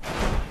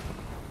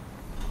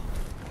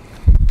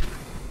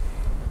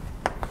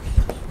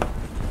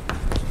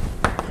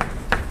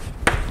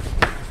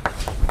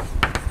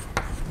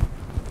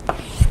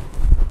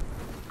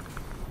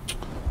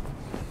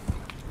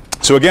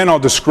 So again, I'll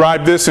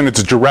describe this in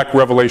its direct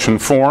revelation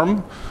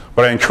form,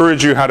 but I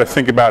encourage you how to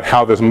think about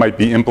how this might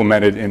be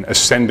implemented in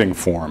ascending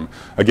form.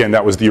 Again,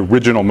 that was the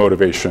original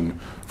motivation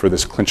for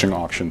this clinching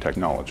auction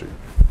technology.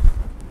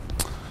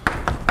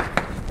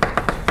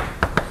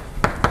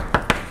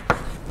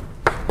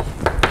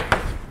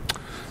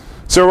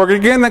 So we're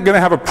again going to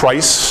have a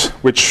price,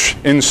 which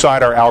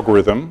inside our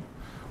algorithm,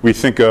 we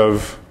think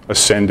of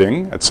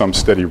ascending at some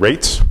steady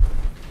rates.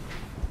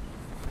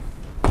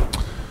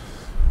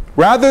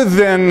 Rather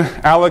than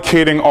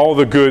allocating all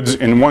the goods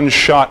in one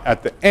shot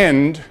at the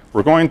end,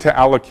 we're going to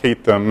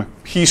allocate them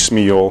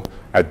piecemeal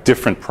at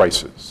different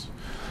prices.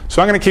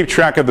 So I'm going to keep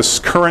track of this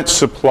current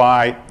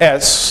supply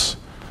S,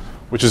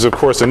 which is of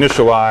course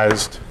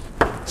initialized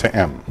to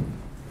M.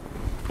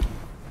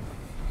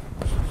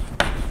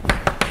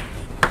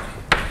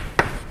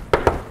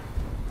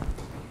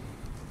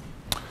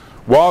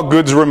 While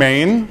goods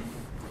remain,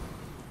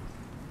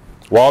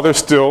 while there's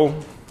still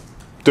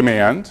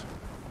demand,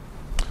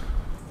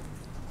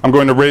 I'm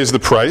going to raise the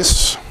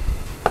price.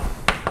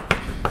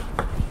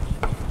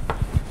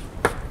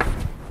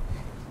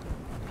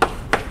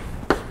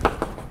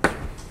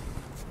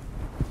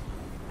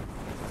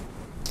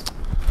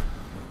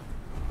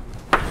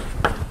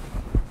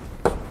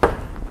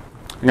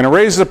 I'm going to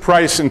raise the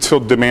price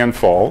until demand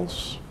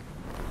falls.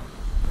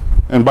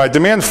 And by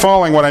demand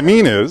falling, what I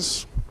mean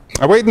is,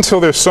 I wait until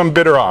there's some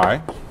bidder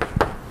I,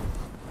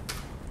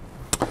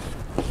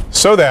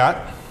 so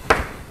that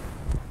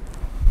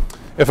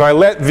if I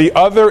let the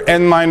other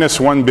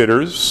n-1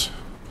 bidders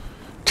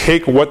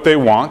take what they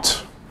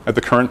want at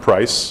the current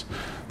price,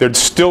 there'd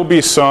still be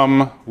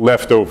some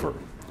left over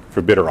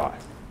for bidder I.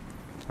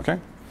 Okay?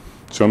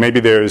 So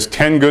maybe there's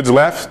 10 goods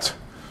left,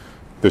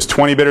 there's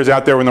 20 bidders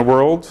out there in the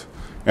world,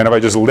 and if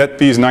I just let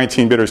these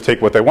 19 bidders take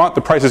what they want,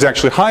 the price is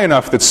actually high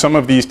enough that some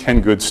of these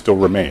 10 goods still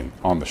remain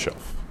on the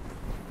shelf.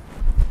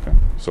 Okay?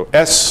 So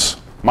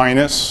S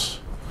minus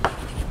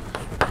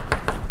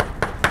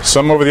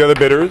sum over the other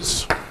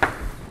bidders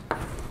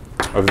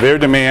of their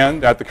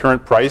demand at the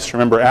current price.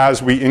 Remember,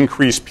 as we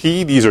increase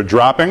P, these are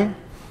dropping.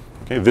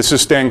 Okay, this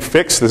is staying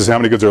fixed. This is how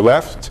many goods are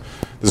left.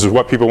 This is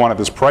what people want at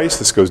this price.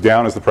 This goes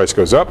down as the price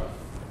goes up.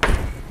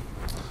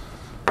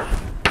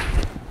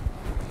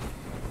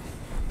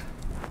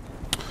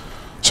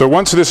 So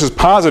once this is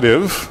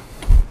positive,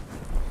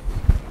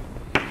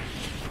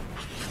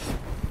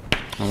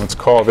 and let's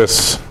call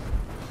this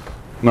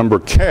number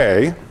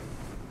K.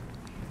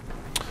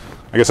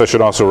 I guess I should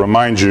also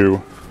remind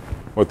you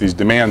what these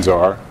demands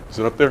are. Is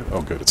it up there?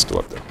 Oh, good, it's still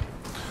up there.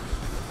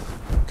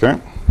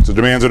 Okay, so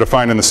demands are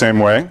defined in the same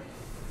way.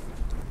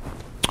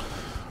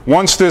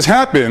 Once this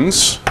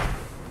happens,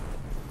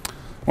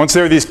 once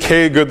there are these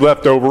K good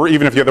left over,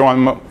 even if the other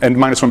one and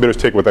 -1 bidders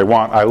take what they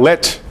want, I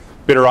let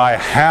bidder I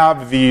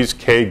have these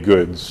K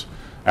goods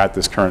at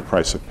this current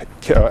price of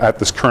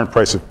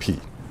P.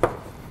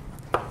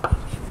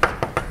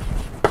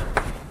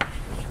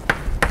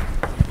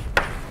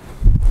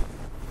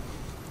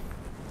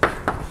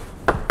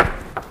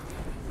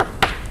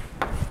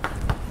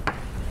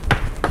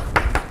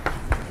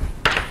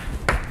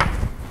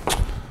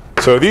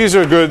 So these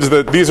are goods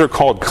these are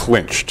called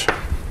clinched.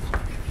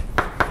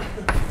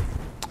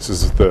 This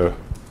is the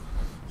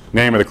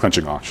name of the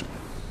clinching auction.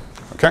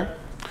 Okay?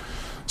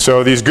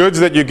 So these goods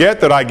that you get,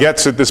 that I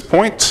gets at this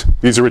point,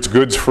 these are its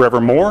goods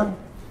forevermore,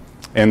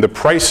 and the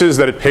prices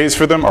that it pays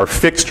for them are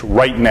fixed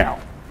right now.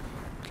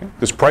 Okay?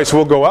 This price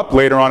will go up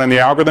later on in the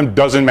algorithm,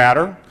 doesn't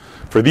matter.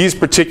 For these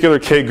particular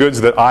K goods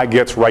that I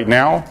gets right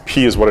now,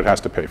 P is what it has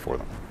to pay for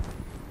them.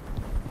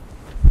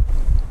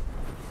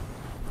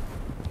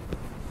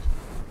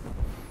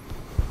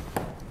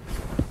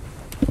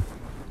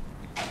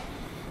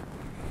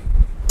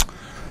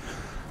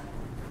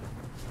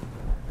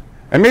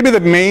 And maybe the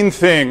main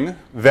thing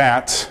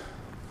that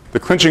the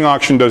clinching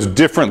auction does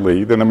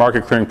differently than the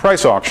market clearing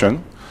price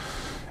auction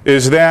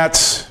is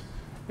that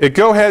it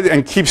go ahead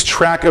and keeps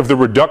track of the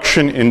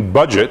reduction in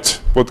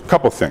budget with a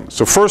couple things.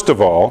 So first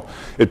of all,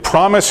 it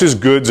promises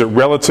goods at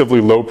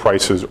relatively low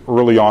prices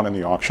early on in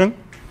the auction.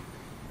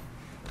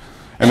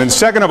 And then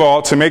second of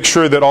all, to make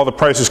sure that all the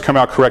prices come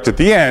out correct at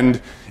the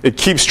end, it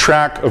keeps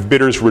track of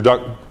bidders'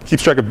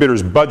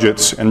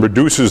 budgets and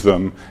reduces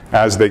them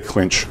as they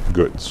clinch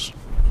goods.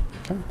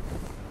 Okay.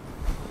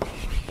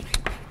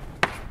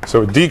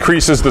 So it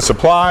decreases the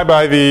supply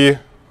by the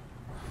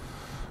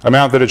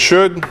amount that it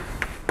should,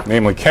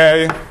 namely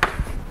K.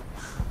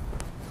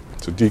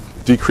 So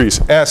decrease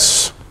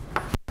S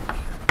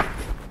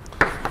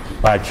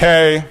by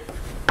K,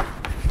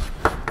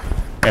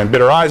 and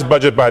bidder I's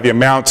budget by the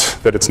amount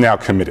that it's now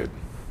committed,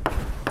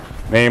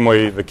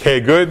 namely the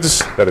K goods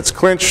that it's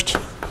clinched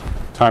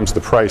times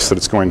the price that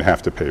it's going to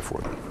have to pay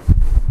for them.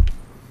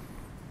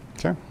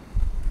 Okay.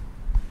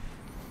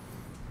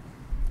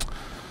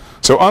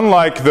 So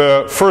unlike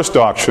the first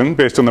auction,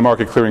 based on the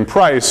market clearing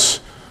price,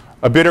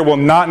 a bidder will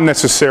not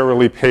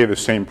necessarily pay the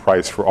same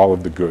price for all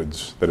of the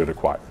goods that it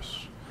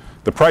acquires.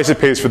 The price it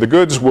pays for the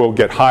goods will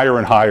get higher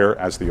and higher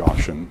as the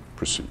auction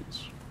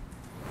proceeds.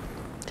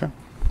 Okay.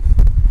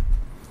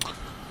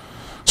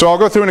 So I'll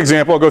go through an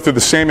example. I'll go through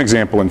the same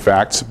example, in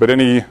fact, but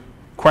any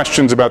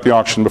questions about the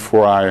auction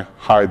before I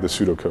hide the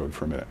pseudocode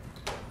for a minute?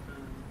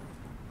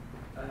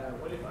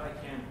 What if I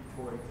can't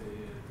afford the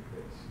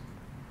goods?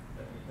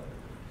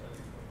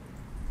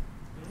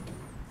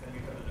 Can you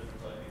cut a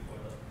different side before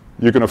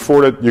that? You can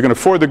afford it. You can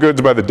afford the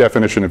goods by the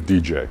definition of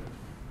DJ.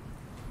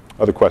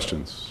 Other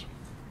questions?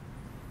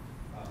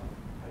 How do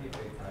you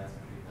break ties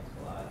and treat them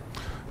alive?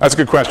 That's a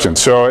good question.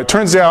 So it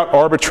turns out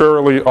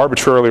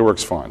arbitrarily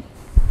works fine.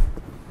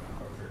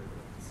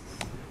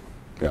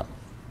 Yeah.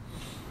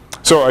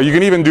 So you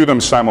can even do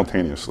them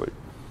simultaneously.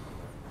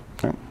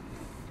 Okay.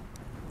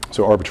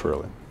 So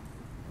arbitrarily.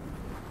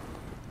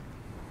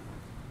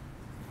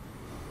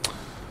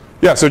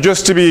 Yeah, so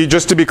just to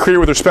be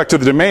clear with respect to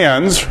the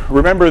demands,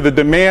 remember the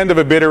demand of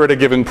a bidder at a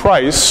given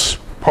price,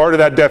 part of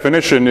that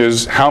definition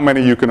is how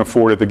many you can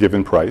afford at the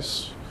given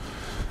price.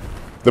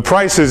 The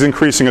price is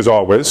increasing as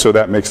always, so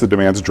that makes the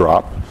demands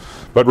drop.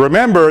 But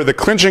remember, the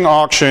clinching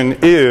auction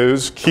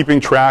is keeping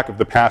track of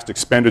the past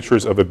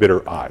expenditures of a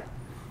bidder I.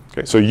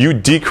 Okay, so you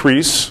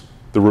decrease,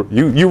 you're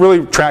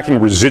really tracking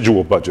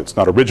residual budgets,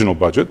 not original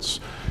budgets.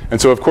 And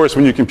so of course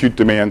when you compute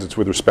demands, it's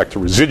with respect to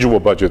residual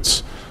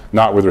budgets,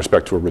 not with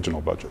respect to original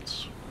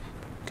budgets.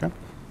 Okay?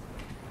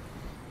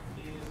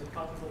 Is it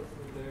possible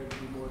for there to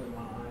be more than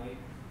one I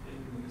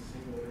in a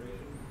single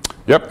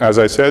iteration? Yep, as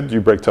I said,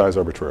 you break ties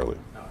arbitrarily.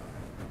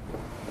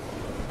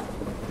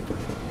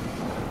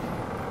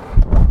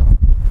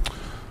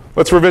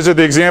 Let's revisit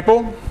the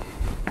example.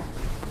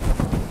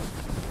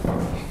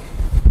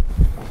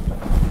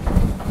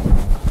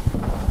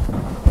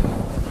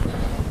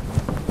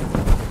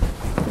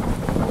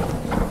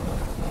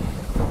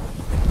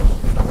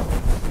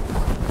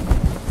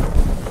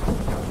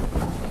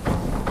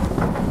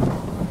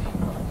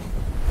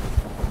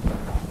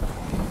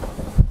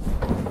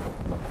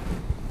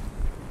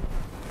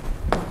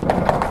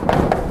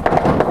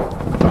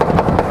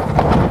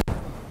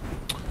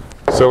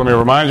 So let me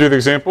remind you of the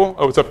example.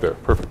 Oh, it's up there.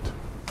 Perfect.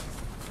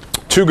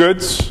 Two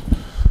goods.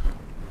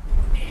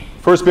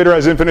 First bidder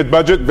has infinite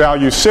budget,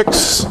 value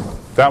 6.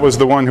 That was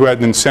the one who had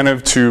an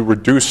incentive to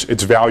reduce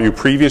its value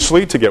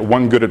previously to get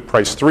one good at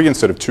price 3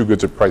 instead of two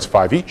goods at price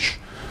 5 each.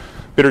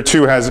 Bidder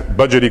 2 has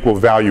budget equal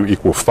value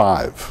equal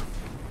 5.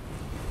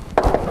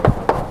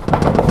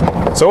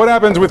 So what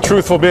happens with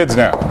truthful bids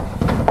now?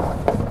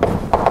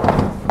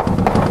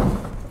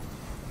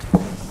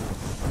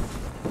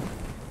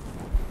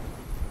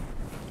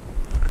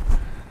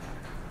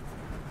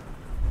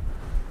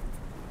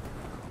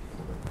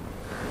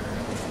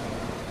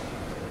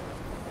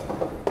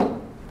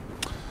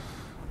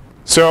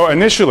 So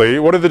initially,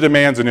 what are the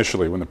demands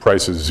initially when the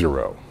price is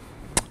 0?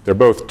 They're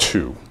both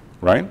 2,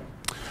 right?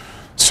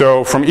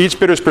 So from each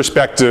bidder's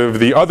perspective,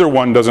 the other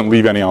one doesn't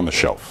leave any on the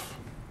shelf.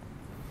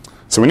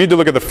 So we need to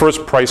look at the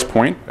first price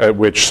point at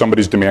which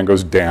somebody's demand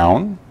goes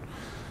down.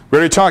 We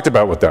already talked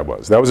about what that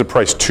was. That was at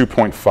price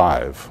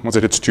 2.5. Once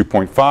it hits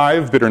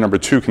 2.5, bidder number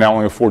 2 can now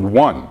only afford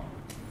 1.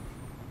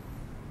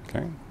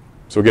 Okay?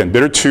 So again,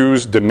 bidder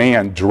 2's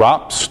demand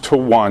drops to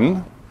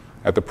 1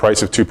 at the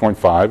price of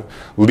 2.5,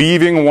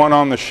 leaving 1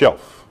 on the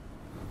shelf.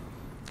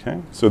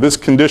 Okay? So this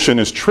condition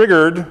is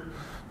triggered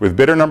with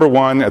bidder number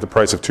 1 at the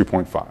price of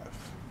 2.5.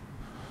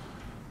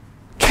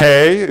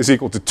 K is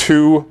equal to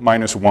 2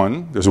 minus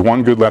 1. There's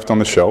 1 good left on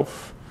the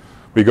shelf.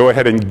 We go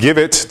ahead and give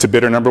it to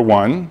bidder number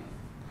 1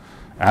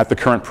 at the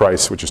current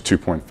price, which is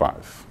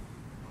 2.5.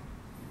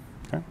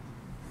 Okay?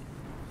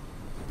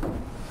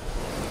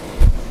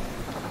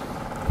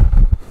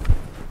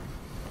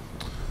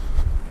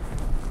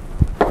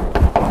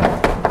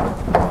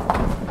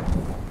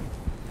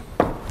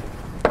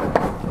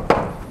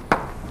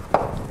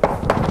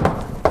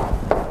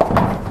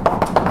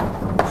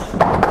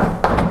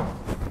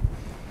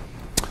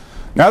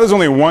 Now there's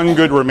only 1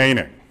 good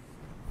remaining.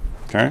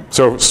 Okay?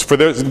 So for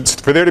there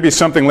to be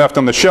something left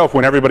on the shelf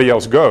when everybody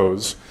else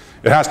goes,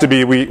 It has to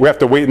be, we have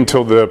to wait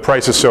until the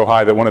price is so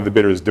high that one of the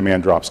bidders'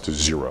 demand drops to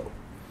 0.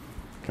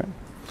 Okay?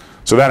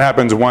 So that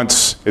happens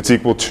once it's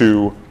equal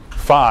to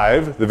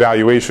 5, the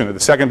valuation of the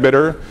second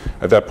bidder.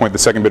 At that point, the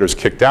second bidder is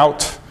kicked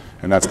out,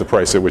 and that's the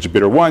price at which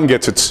bidder 1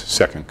 gets its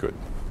second good.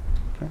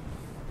 Okay?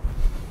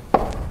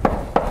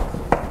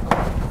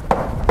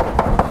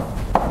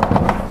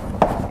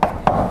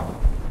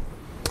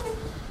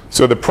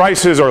 So the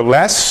prices are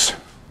less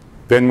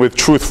than with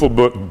truthful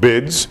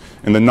bids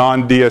in the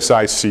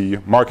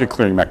non-DSIC market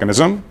clearing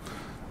mechanism.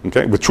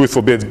 Okay? With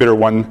truthful bids, bidder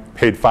 1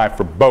 paid 5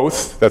 for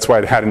both. That's why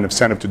it had an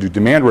incentive to do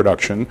demand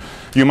reduction.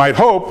 You might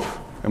hope,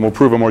 and we'll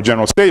prove a more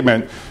general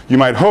statement, you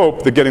might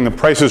hope that getting the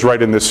prices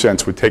right in this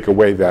sense would take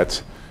away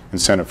that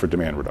incentive for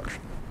demand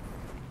reduction.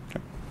 Okay.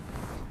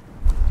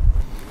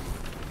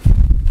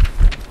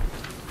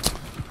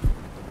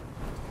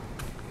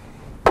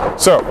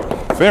 So,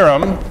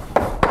 theorem,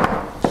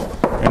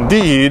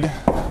 indeed,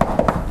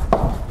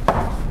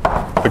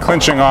 the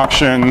clinching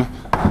auction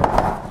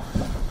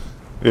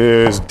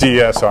is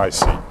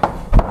DSIC.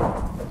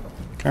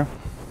 Okay.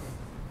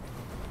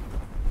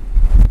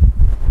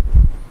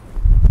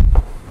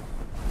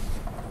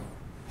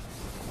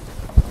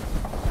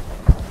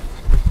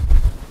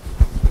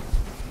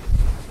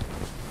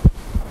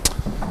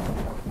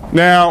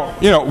 Now,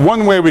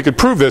 one way we could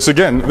prove this,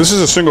 again, this is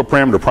a single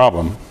parameter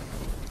problem.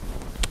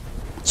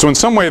 So in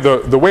some way,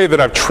 the way that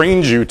I've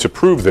trained you to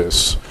prove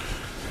this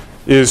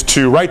is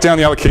to write down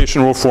the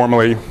allocation rule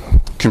formally,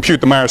 compute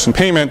the Meyerson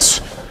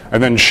payments,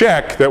 and then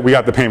check that we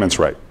got the payments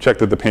right. Check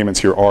that the payments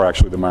here are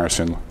actually the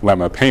Meyerson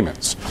lemma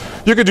payments.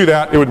 You could do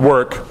that. It would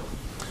work.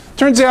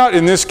 Turns out,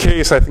 in this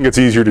case, I think it's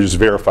easier to just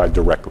verify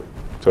directly.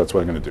 So that's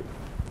what I'm going to do.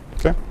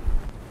 Okay?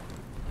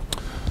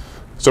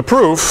 So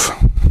proof.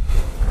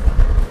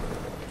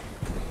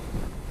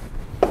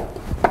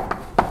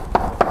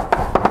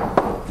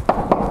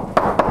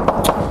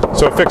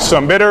 So fixed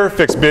sum bidder,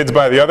 fixed bids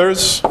by the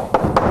others.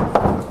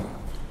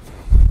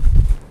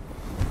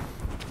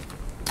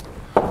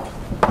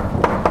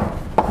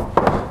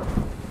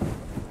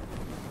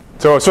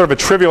 So it's sort of a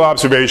trivial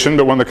observation,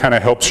 but one that kind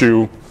of helps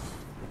you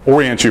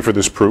orient you for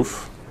this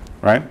proof,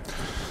 right?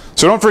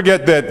 So don't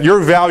forget that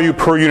your value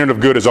per unit of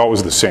good is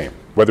always the same,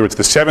 whether it's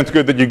the 7th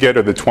good that you get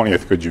or the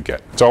 20th good you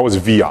get. It's always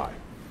VI,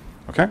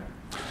 okay?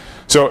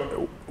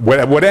 So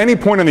at any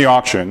point in the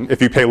auction,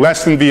 if you pay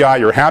less than VI,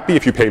 you're happy.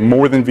 If you pay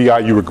more than VI,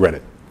 you regret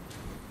it,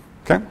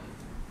 okay?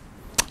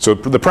 So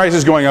the price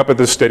is going up at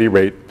this steady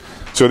rate.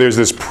 So there's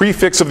this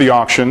prefix of the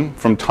auction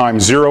from time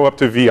 0 up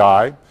to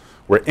VI,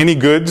 where any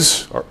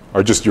goods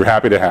are just you're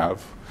happy to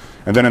have.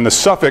 And then in the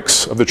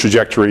suffix of the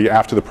trajectory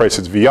after the price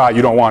hits VI,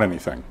 you don't want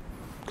anything,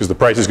 because the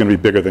price is going to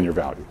be bigger than your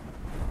value.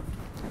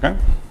 Okay?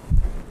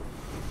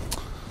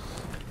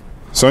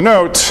 So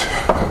note,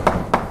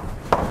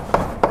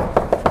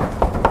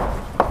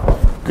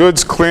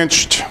 goods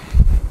clinched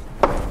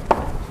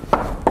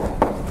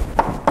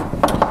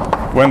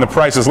when the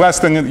price is less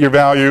than your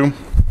value.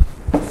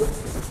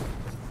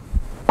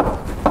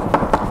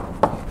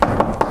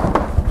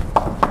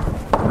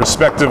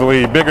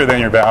 Respectively bigger than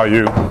your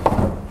value,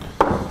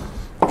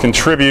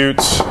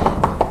 contributes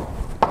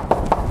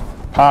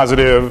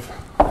positive,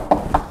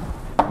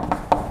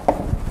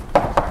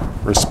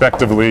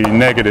 respectively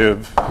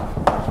negative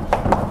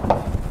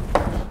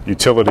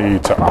utility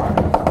to I.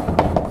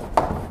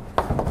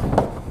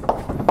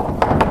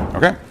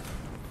 Okay?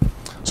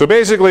 So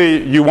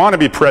basically, you want to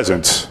be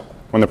present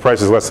when the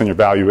price is less than your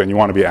value, and you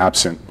want to be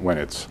absent when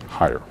it's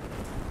higher.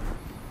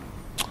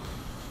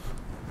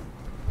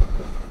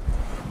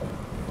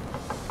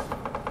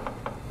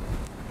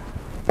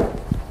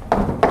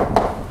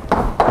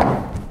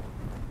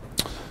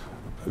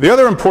 The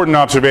other important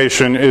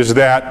observation is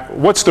that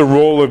what's the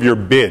role of your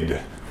bid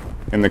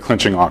in the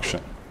clinching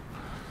auction?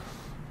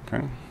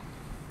 Okay.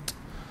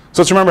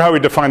 So let's remember how we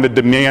define the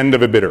demand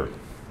of a bidder.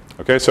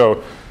 Okay,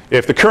 so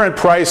if the current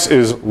price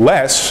is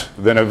less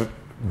than a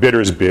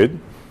bidder's bid,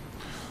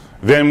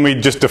 then we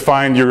just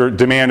defined your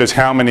demand as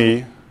how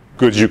many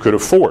goods you could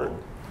afford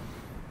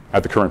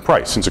at the current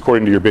price, since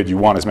according to your bid you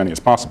want as many as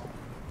possible.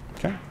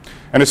 Okay?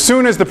 And as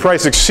soon as the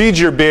price exceeds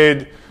your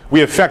bid,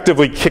 we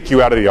effectively kick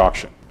you out of the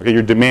auction. Okay,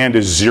 your demand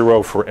is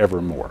 0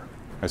 forevermore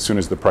as soon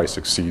as the price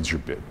exceeds your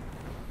bid.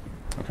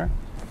 Okay?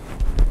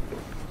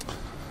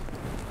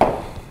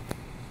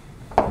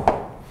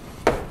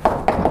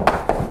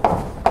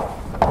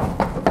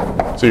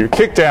 So you're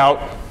kicked out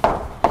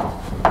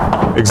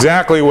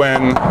exactly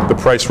when the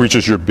price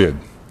reaches your bid.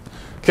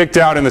 Kicked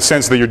out in the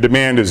sense that your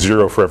demand is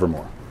 0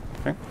 forevermore.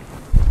 Okay?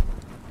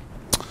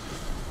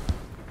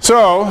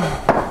 So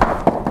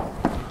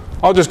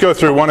I'll just go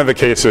through one of the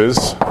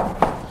cases,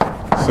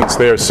 since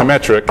they are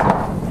symmetric.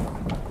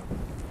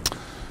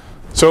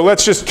 So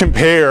let's just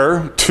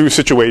compare two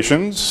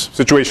situations.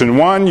 Situation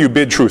 1, you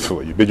bid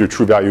truthfully. You bid your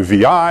true value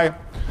VI.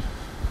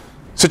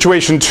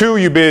 Situation 2,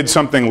 you bid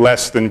something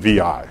less than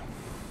VI.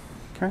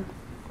 Okay?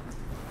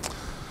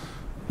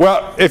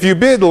 Well, if you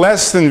bid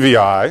less than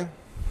VI,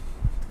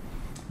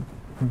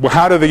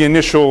 how do the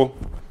initial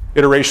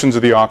iterations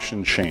of the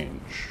auction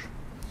change?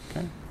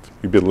 Okay?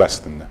 You bid less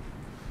than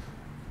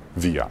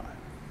VI.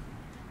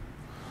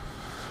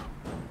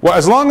 Well,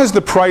 as long as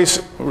the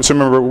price, so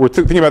remember, we're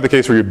thinking about the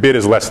case where your bid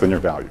is less than your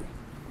value.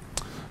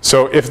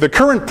 So if the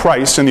current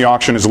price in the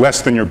auction is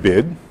less than your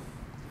bid,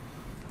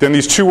 then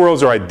these two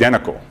worlds are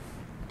identical.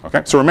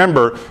 Okay? So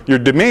remember, your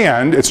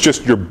demand, it's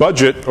just your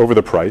budget over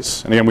the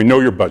price. And again, we know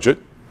your budget.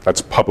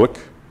 That's public.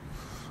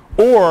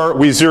 Or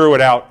we zero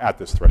it out at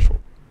this threshold.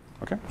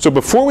 Okay? So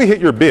before we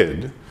hit your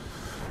bid,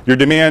 your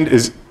demand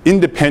is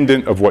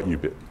independent of what you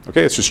bid.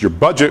 Okay? It's just your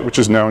budget, which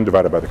is known,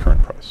 divided by the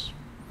current price.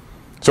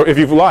 So if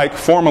you like,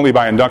 formally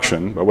by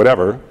induction, but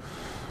whatever,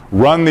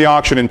 run the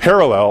auction in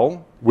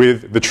parallel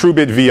with the true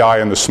bid VI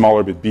and the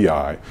smaller bid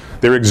BI.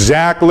 They're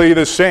exactly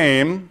the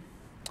same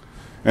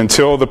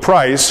until the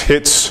price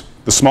hits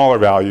the smaller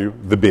value,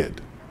 the bid.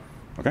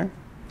 Okay?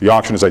 The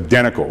auction is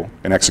identical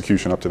in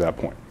execution up to that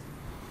point.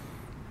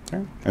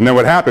 Okay? And then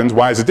what happens,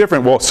 why is it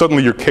different? Well,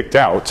 suddenly you're kicked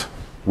out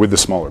with the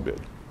smaller bid.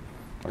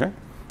 Okay?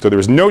 So there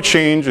is no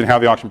change in how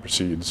the auction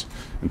proceeds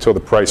until the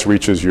price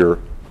reaches your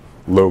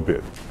low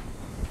bid.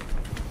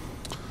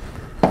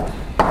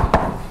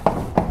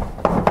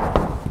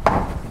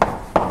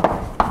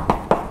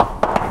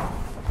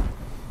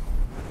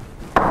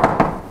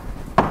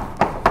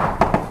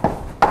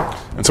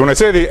 And so when I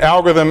say the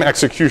algorithm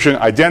execution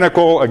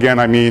identical, again,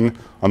 I mean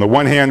on the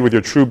one hand with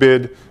your true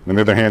bid, and on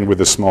the other hand with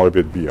the smaller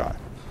bid BI.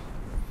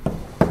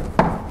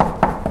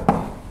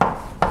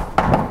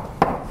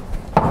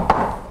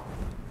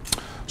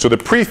 So the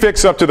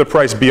prefix up to the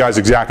price BI is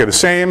exactly the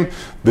same.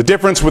 The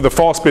difference with the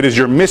false bid is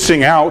you're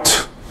missing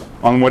out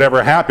on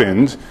whatever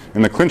happened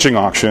in the clinching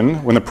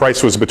auction when the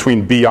price was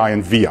between BI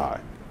and VI.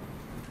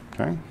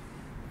 Okay?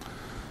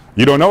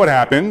 You don't know what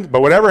happened,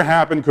 but whatever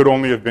happened could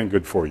only have been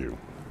good for you,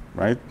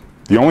 right?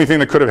 The only thing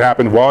that could have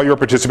happened while you were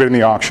participating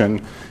in the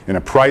auction in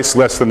a price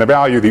less than the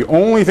value, the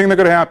only thing that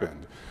could have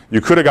happened,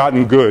 you could have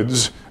gotten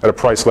goods at a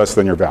price less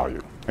than your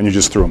value, and you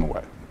just threw them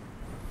away.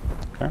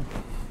 Okay?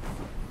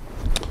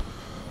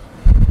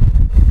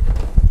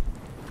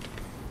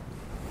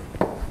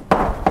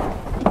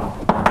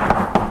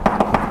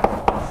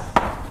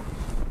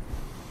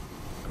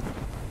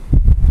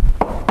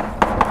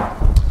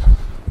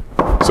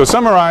 So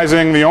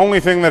summarizing, the only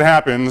thing that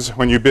happens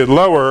when you bid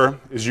lower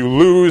is you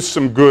lose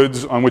some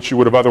goods on which you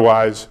would have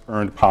otherwise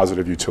earned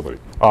positive utility.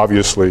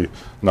 Obviously,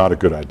 not a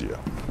good idea.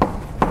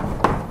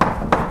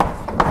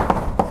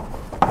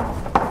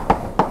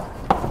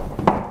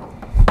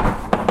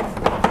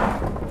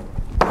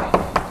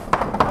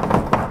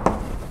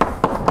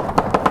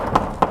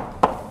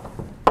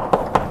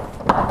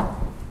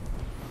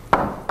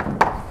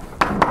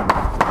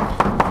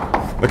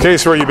 The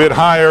case where you bid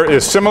higher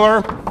is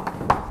similar.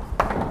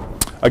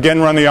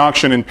 Again, run the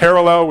auction in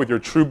parallel with your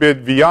true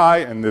bid VI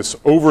and this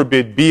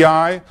overbid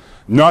BI.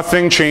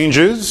 Nothing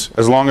changes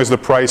as long as the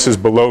price is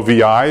below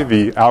VI.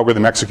 The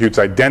algorithm executes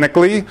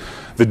identically.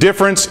 The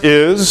difference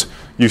is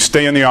you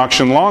stay in the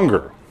auction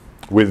longer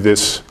with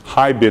this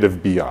high bid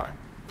of BI.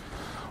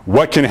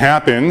 What can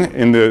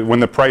happen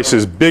when the price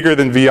is bigger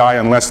than VI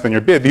and less than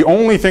your bid? The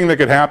only thing that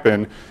could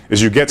happen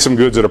is you get some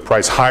goods at a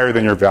price higher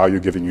than your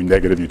value, giving you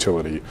negative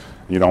utility.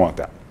 You don't want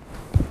that.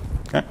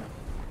 Okay?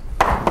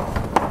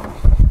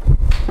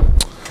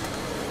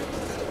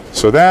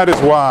 So that is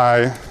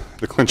why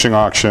the clinching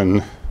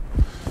auction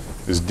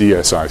is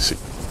DSIC.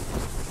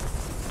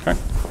 Okay?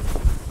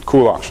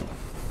 Cool auction.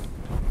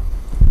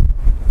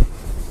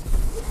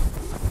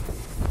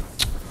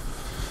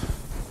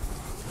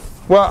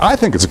 Well, I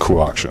think it's a cool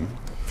auction.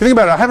 If you think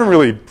about it, I haven't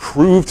really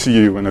proved to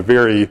you in a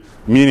very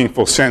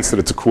meaningful sense that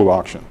it's a cool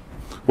auction.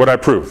 What did I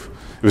prove?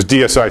 It was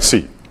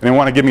DSIC. Anyone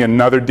want to give me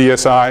another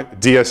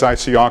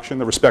DSIC auction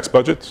that respects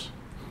budgets?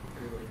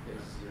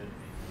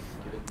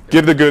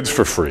 Give the goods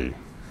for free.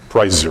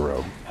 Price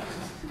zero.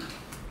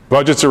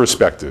 Budgets are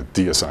respected,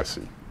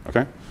 DSIC.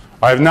 Okay?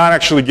 I have not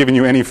actually given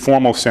you any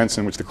formal sense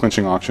in which the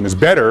clinching auction is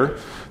better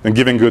than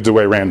giving goods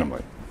away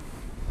randomly.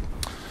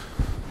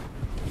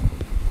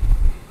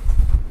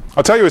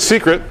 I'll tell you a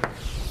secret.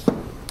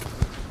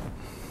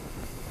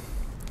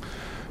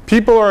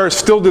 People are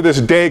still to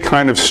this day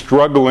kind of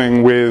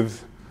struggling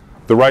with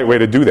the right way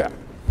to do that.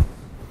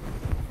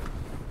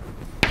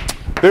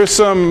 There's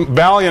some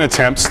valiant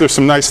attempts. There's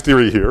some nice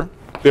theory here.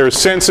 There are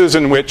senses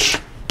in which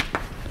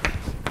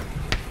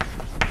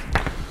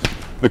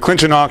the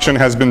clinching auction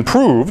has been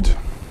proved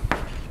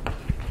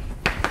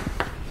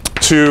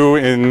to,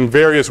 in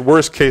various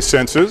worst case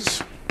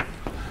senses,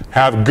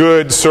 have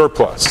good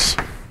surplus.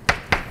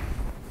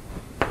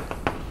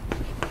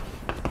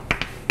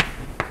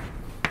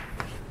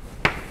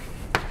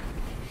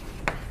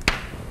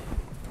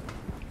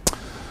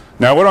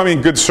 Now, what do I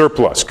mean good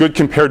surplus? Good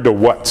compared to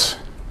what?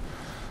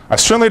 I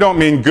certainly don't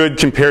mean good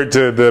compared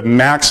to the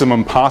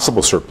maximum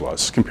possible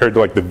surplus, compared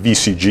to like the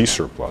VCG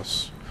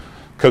surplus.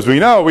 Because we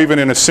know even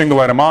in a single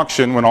item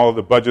auction, when all of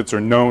the budgets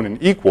are known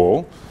and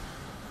equal,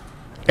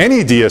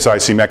 any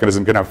DSIC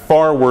mechanism can have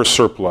far worse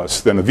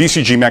surplus than a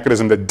VCG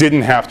mechanism that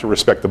didn't have to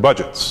respect the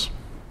budgets.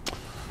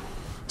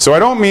 So I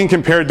don't mean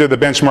compared to the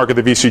benchmark of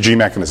the VCG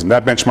mechanism.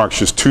 That benchmark is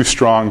just too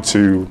strong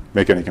to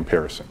make any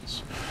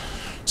comparisons.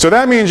 So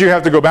that means you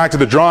have to go back to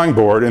the drawing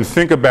board and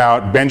think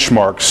about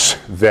benchmarks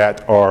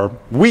that are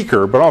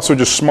weaker, but also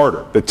just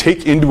smarter, that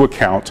take into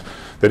account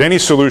that any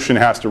solution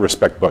has to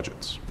respect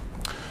budgets.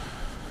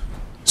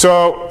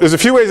 So there's a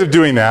few ways of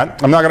doing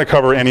that. I'm not going to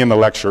cover any in the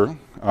lecture.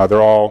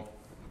 They're all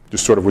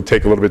just sort of would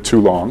take a little bit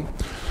too long.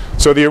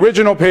 So the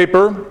original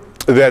paper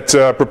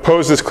that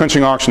proposed this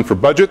clinching auction for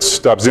budgets,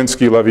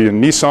 Dobzhinsky, Levy,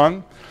 and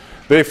Nissan,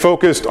 they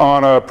focused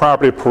on a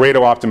property of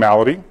Pareto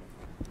optimality.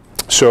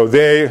 So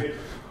they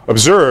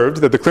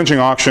observed that the clinching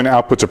auction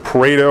outputs a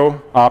Pareto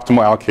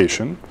optimal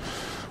allocation.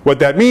 What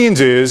that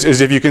means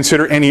is if you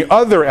consider any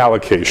other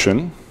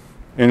allocation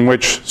in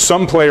which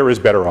some player is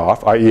better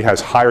off, i.e.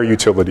 has higher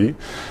utility,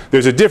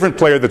 there's a different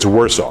player that's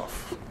worse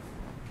off.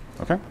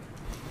 Okay?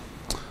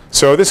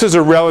 So this is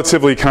a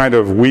relatively kind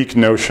of weak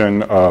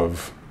notion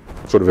of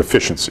sort of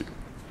efficiency,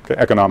 okay?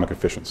 Economic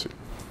efficiency.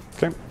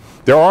 Okay?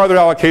 There are other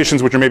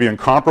allocations which are maybe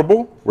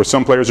incomparable, where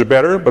some players are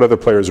better, but other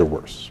players are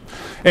worse.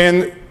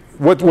 And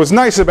what was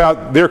nice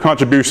about their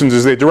contributions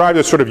is they derived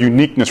a sort of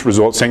uniqueness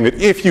result saying that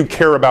if you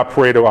care about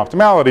Pareto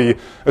optimality,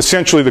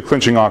 essentially the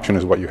clinching auction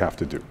is what you have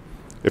to do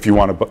if you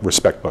want to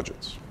respect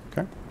budgets.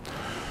 Okay?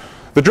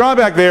 The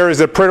drawback there is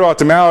that Pareto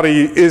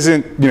optimality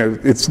isn't,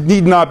 it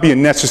need not be a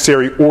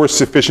necessary or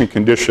sufficient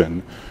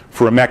condition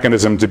for a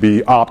mechanism to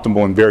be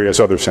optimal in various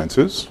other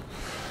senses.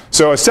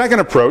 So a second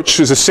approach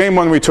is the same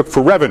one we took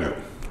for revenue.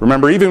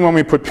 Remember, even when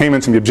we put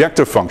payments in the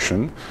objective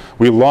function,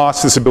 we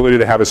lost this ability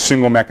to have a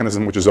single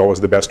mechanism, which is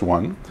always the best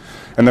one.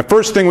 And the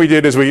first thing we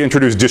did is we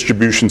introduced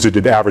distributions that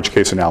did average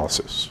case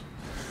analysis.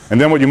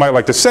 And then what you might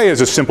like to say is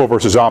a simple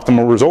versus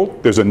optimal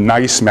result. There's a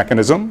nice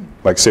mechanism,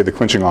 like say the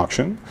clinching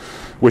auction,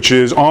 which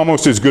is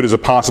almost as good as a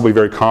possibly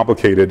very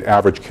complicated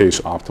average case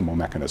optimal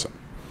mechanism.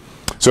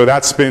 So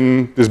there's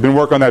been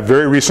work on that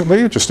very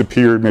recently. It just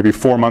appeared maybe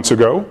 4 months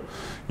ago.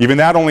 Even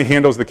that only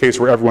handles the case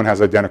where everyone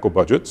has identical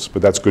budgets,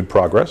 but that's good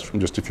progress from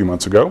just a few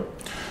months ago.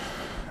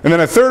 And then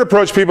a third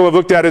approach people have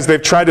looked at is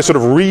they've tried to sort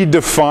of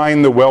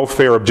redefine the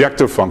welfare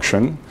objective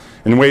function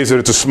in ways that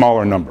it's a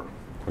smaller number,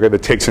 okay,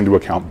 that takes into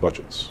account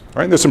budgets.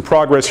 Right? And there's some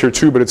progress here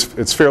too, but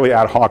it's fairly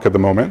ad hoc at the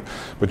moment,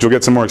 but you'll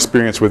get some more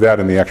experience with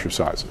that in the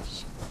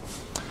exercises.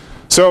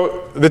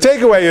 So the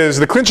takeaway is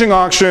the clinching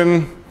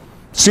auction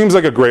seems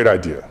like a great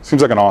idea.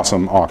 Seems like an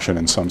awesome auction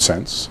in some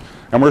sense.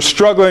 And we're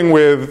struggling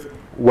with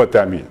what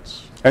that means.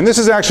 And this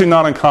is actually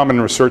not uncommon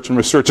in research. In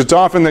research, it's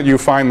often that you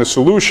find the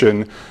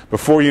solution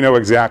before you know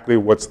exactly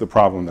what's the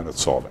problem that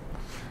it's solving.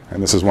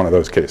 And this is one of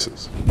those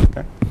cases.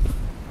 Okay?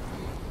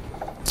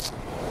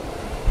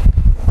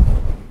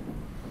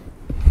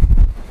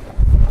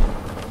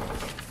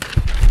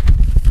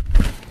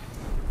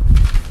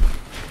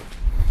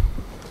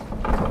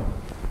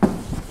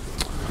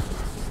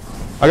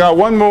 I got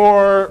one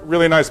more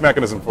really nice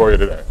mechanism for you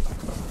today.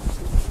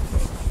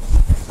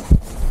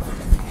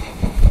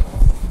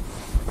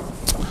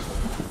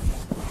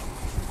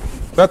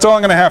 That's all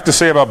I'm going to have to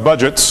say about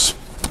budgets.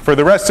 For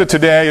the rest of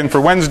today and for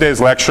Wednesday's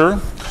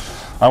lecture,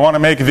 I want to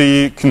make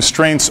the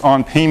constraints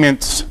on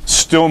payments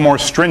still more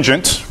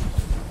stringent.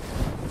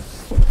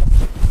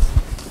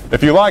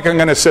 If you like, I'm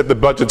going to set the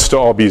budgets to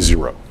all be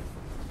 0.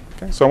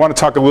 Okay? So I want to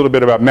talk a little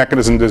bit about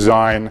mechanism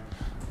design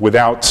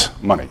without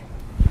money.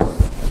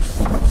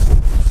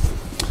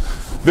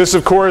 This,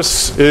 of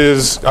course,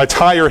 is I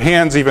tie your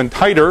hands even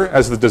tighter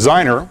as the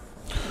designer,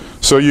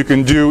 so you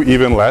can do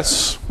even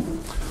less.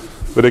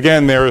 But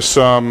again, there are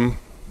some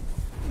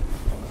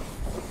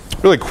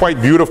really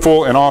quite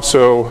beautiful and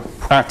also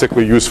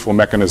practically useful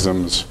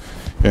mechanisms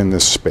in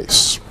this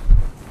space.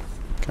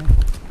 Okay.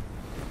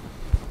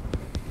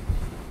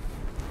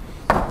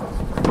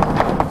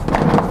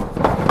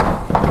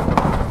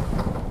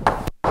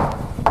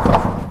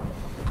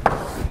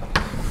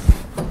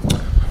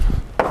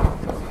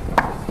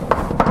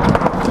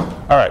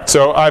 All right,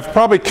 so I've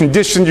probably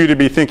conditioned you to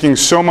be thinking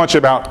so much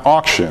about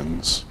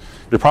auctions.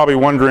 You're probably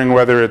wondering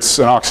whether it's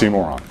an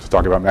oxymoron to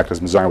talk about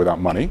mechanism design without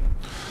money.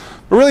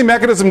 But really,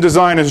 mechanism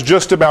design is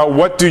just about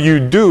what do you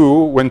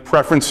do when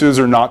preferences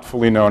are not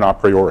fully known a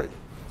priori.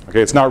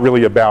 Okay, it's not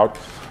really about,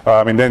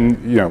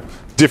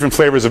 different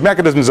flavors of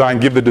mechanism design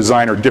give the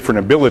designer different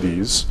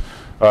abilities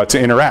to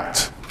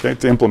interact, okay,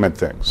 to implement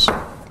things.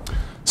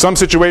 Some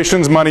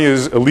situations, money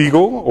is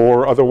illegal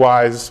or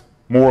otherwise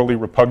morally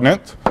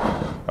repugnant.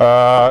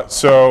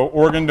 So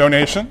organ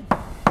donation.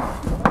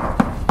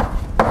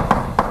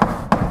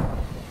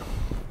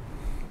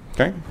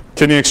 Okay.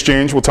 Kidney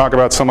exchange, we'll talk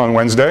about some on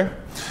Wednesday.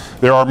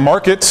 There are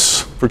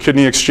markets for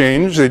kidney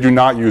exchange. They do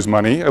not use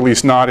money, at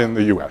least not in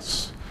the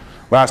US.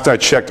 Last I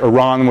checked,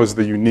 Iran was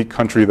the unique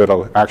country that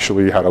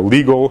actually had a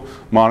legal,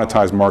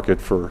 monetized market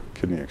for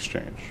kidney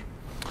exchange.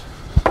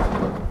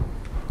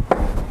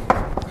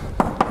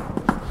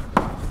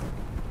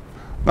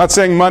 Not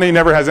saying money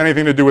never has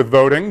anything to do with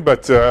voting,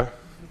 but it's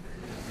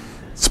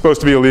supposed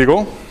to be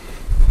illegal.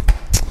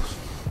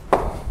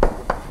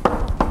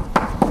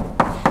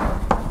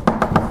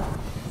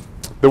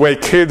 The way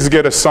kids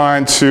get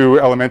assigned to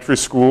elementary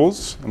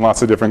schools in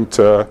lots of different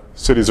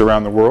cities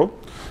around the world.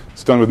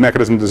 It's done with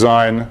mechanism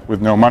design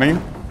with no money.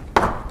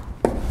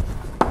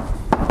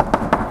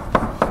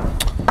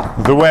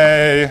 the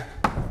way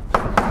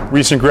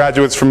recent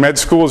graduates from med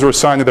schools are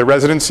assigned to their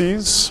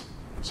residencies,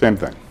 same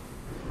thing.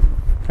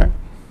 Okay?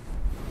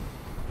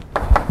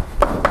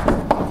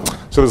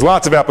 So there's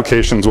lots of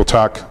applications. We'll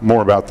talk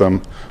more about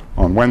them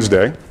on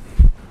Wednesday.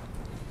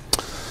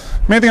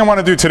 Main thing I want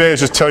to do today is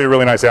just tell you a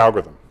really nice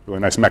algorithm, really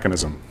nice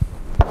mechanism.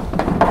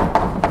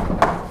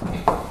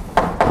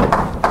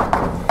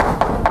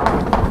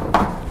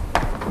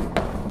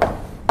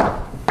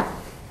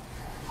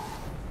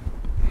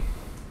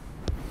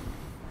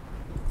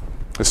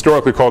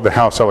 Historically called the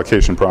house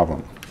allocation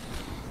problem.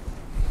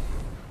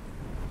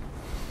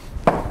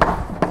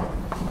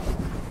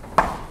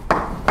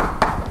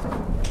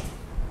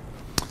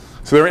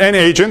 So there are n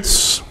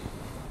agents.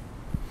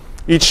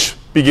 Each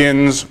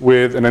begins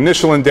with an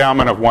initial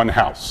endowment of one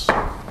house.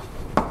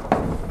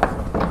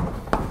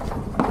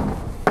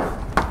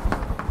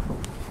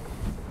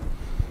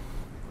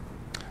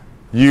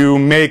 You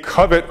may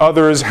covet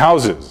others'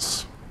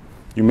 houses.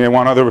 You may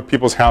want other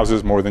people's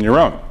houses more than your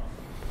own.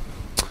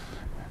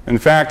 In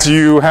fact,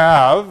 you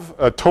have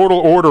a total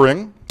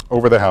ordering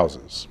over the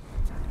houses.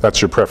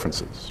 That's your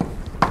preferences.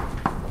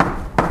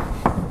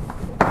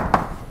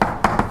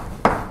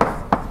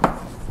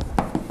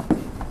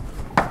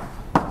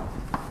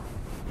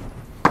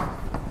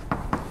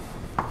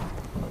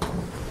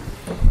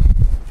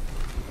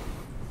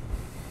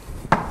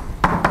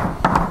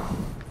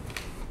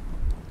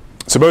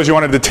 Suppose you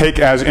wanted to take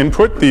as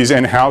input these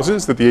n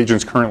houses that the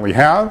agents currently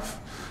have,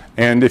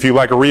 and if you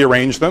like,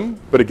 rearrange them,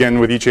 but again,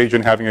 with each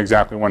agent having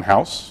exactly one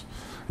house.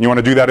 And you want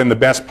to do that in the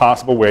best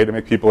possible way to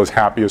make people as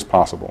happy as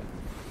possible.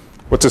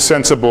 What's a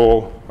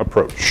sensible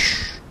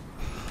approach?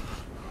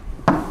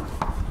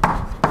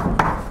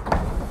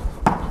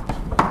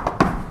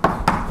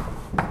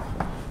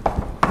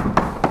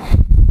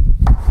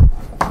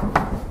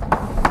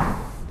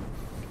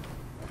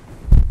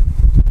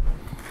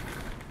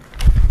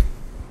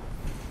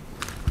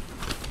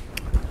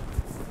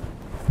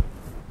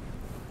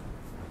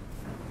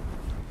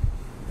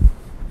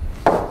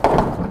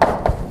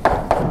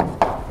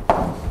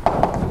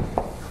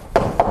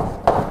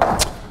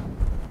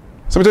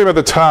 So let me tell you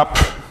about the top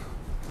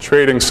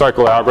trading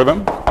cycle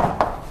algorithm.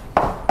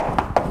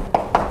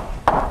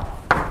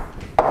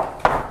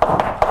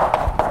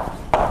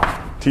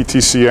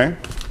 TTCA,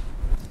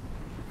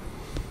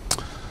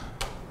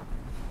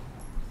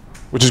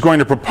 which is going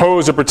to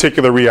propose a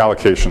particular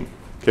reallocation,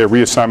 okay, a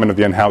reassignment of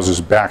the n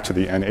houses back to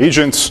the n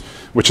agents,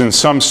 which in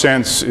some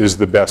sense is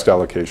the best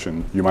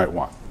allocation you might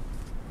want.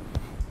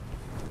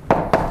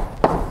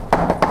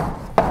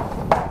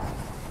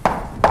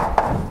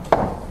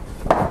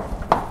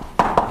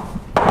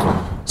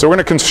 So we're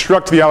going to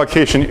construct the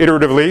allocation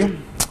iteratively.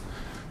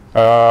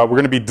 We're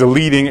going to be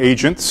deleting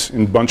agents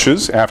in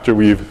bunches after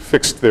we've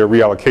fixed their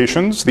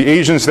reallocations. The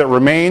agents that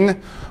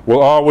remain will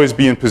always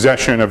be in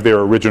possession of their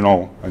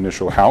original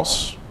initial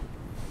house.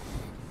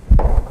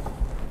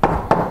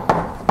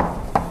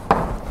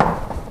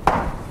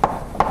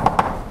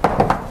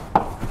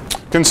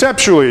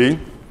 Conceptually,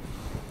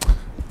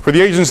 for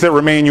the agents that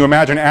remain, you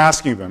imagine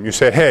asking them, you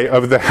say, hey,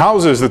 of the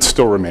houses that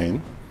still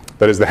remain,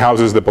 that is the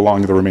houses that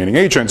belong to the remaining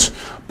agents,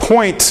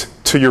 point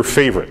to your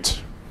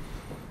favorite.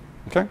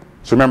 Okay?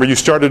 So remember, you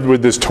started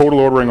with this total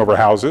ordering over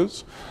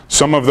houses.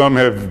 Some of them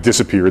have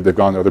disappeared. They've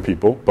gone to other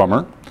people.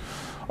 Bummer.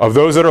 Of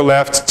those that are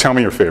left, tell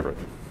me your favorite.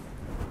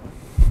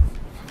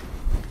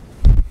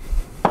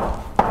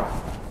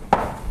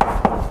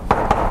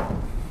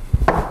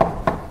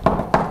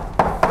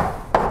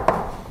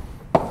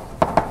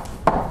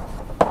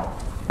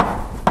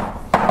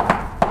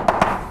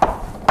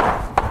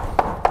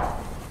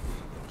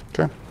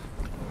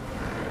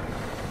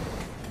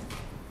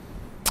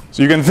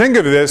 So you can think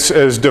of this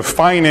as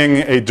defining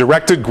a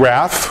directed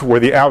graph where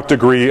the out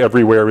degree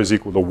everywhere is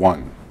equal to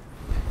 1.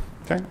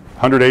 Okay?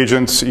 100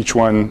 agents, each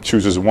one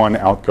chooses one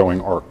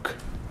outgoing arc.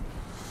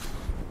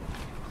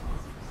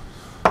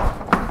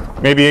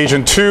 Maybe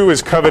agent 2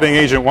 is coveting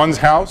agent 1's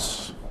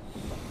house,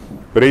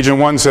 but agent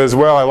 1 says,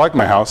 well, I like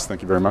my house,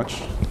 thank you very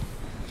much.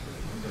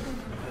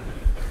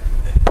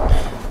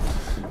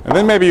 And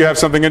then maybe you have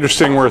something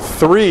interesting where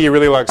 3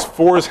 really likes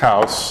 4's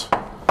house,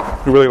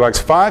 who really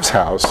likes 5's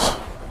house,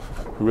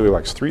 who really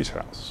likes 3's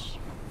house.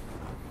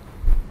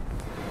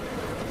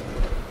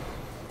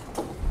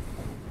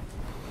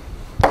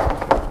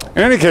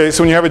 In any case,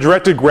 when you have a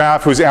directed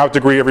graph whose out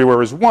degree everywhere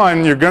is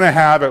 1, you're going to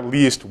have at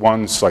least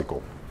one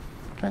cycle.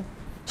 Okay?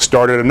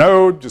 Start at a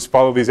node, just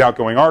follow these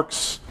outgoing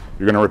arcs,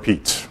 you're going to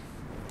repeat.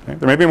 Okay?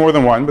 There may be more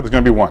than one, but there's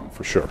going to be one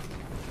for sure.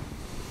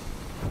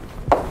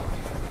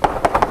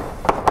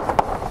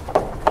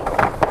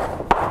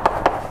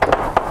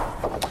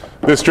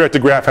 This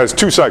directed graph has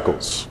 2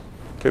 cycles.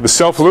 Okay, the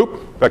self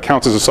loop, that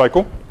counts as a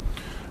cycle.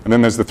 And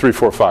then there's the 3,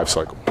 4, 5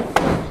 cycle.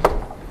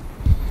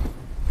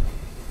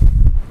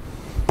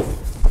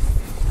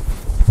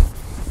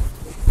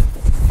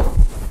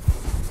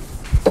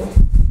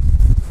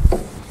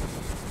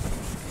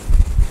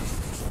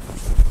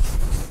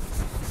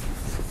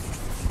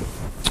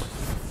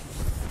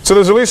 So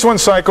there's at least one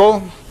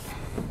cycle.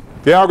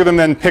 The algorithm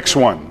then picks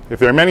one. If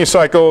there are many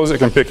cycles, it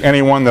can pick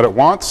any one that it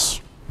wants.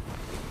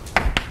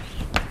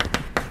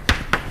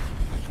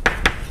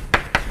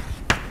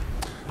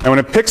 And when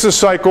it picks a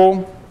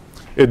cycle,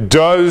 it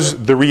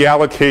does the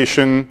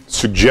reallocation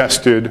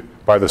suggested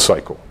by the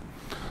cycle.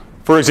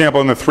 For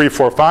example, in the 3,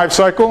 4, 5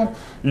 cycle,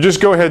 you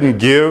just go ahead and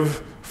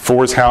give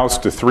 4's house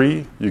to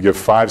 3, you give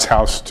 5's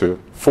house to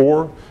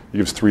 4, you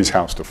give 3's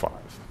house to 5.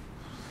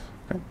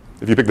 Okay?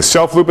 If you pick the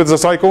self loop as a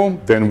cycle,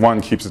 then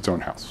 1 keeps its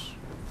own house.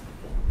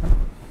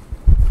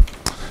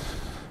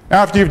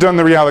 After you've done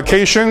the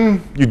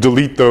reallocation, you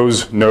delete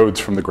those nodes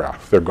from the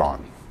graph. They're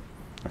gone.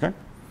 Okay?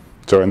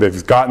 So, and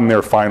they've gotten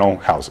their final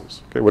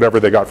houses. Okay? Whatever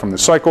they got from the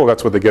cycle,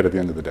 that's what they get at the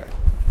end of the day.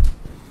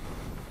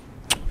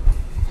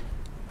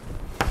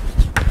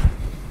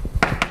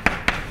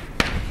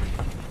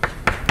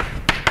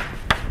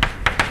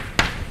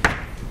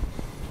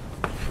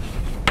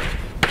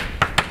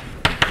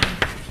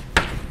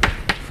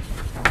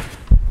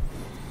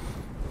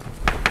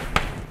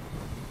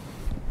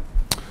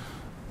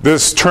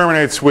 This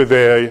terminates with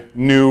a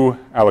new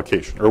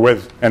allocation, or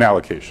with an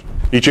allocation.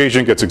 Each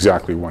agent gets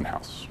exactly 1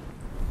 house.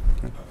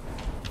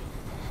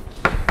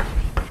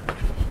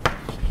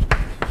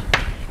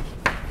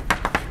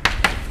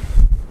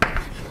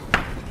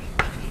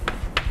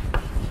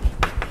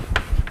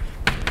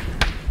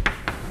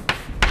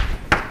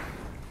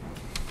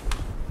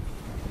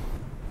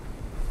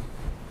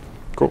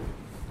 Cool.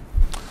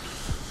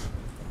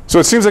 So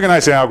it seems like a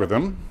nice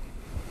algorithm,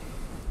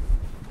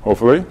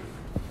 hopefully.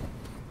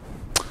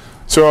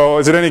 So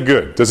is it any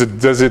good? Does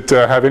it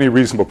have any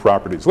reasonable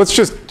properties? Let's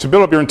just, to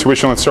build up your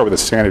intuition, let's start with a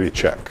sanity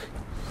check.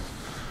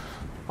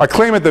 I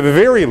claim at the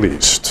very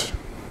least,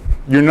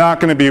 you're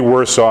not going to be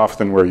worse off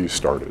than where you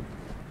started.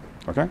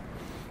 Okay?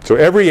 So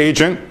every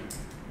agent,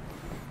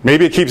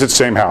 maybe it keeps its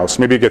same house,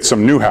 maybe it gets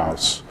some new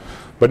house.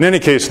 But in any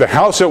case, the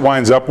house it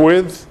winds up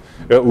with,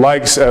 it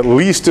likes at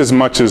least as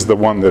much as the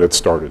one that it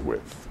started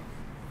with.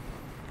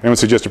 Anyone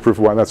suggest a proof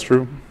of why that's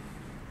true?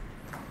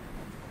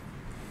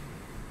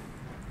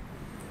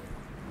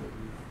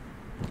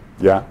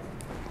 Yeah?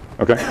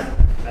 Okay.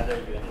 Whether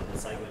you enter the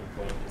cycle and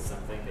point to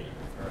something that you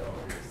prefer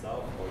over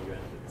yourself, or you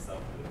enter the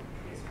self loop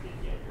basically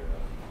get your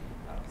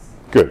own house.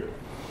 Good.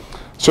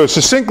 So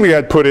succinctly,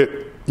 I'd put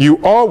it,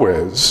 you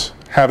always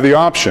have the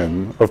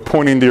option of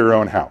pointing to your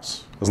own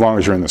house, as long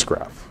as you're in this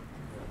graph.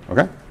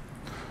 Okay?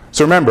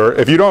 So remember,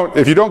 if you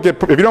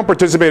don't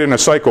participate in a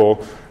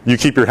cycle, you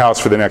keep your house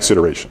for the next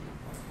iteration.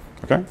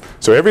 Okay?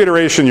 So every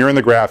iteration you're in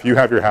the graph, you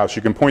have your house.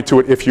 You can point to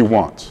it if you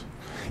want.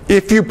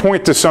 If you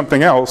point to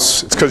something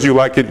else, it's because you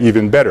like it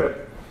even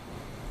better.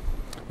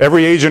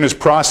 Every agent is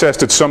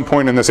processed at some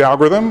point in this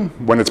algorithm.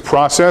 When it's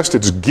processed,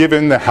 it's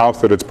given the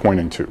house that it's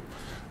pointing to,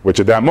 which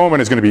at that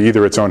moment is going to be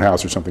either its own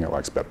house or something it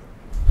likes better.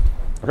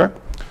 Okay?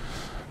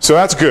 So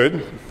that's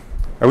good.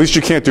 At least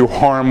you can't do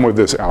harm with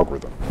this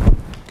algorithm.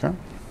 Okay?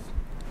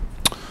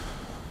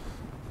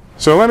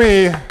 So let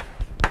me,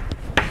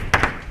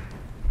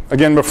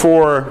 again,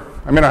 before,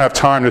 I may not have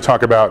time to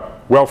talk about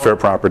welfare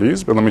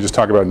properties, but let me just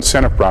talk about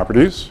incentive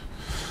properties.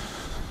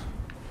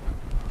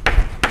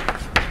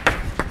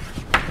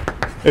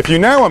 If you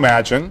now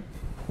imagine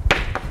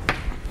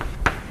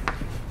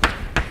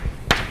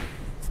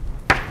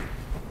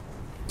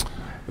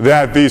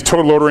that these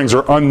total orderings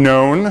are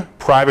unknown,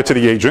 private to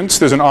the agents,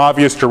 there's an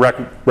obvious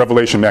direct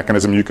revelation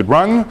mechanism you could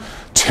run.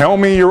 Tell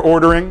me your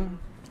ordering,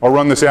 I'll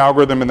run this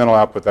algorithm, and then I'll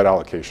output that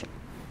allocation.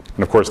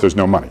 And of course, there's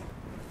no money.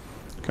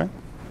 Okay?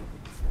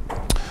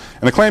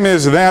 And the claim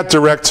is that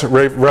direct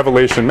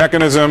revelation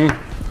mechanism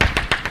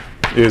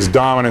is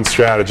dominant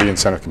strategy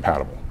incentive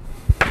compatible.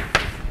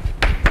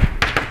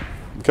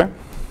 Okay?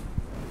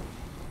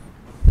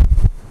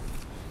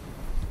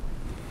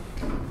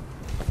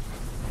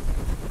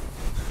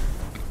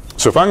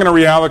 So if I'm going to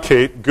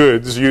reallocate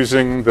goods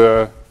using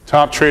the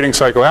top trading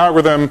cycle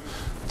algorithm,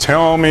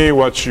 tell me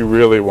what you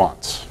really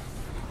want.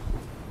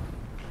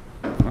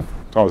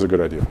 It's always a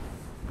good idea.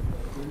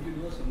 Could you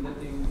do a similar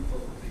thing for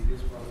the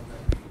previous problem that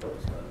we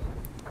discussed,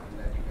 and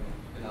that you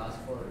can ask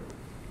for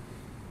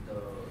the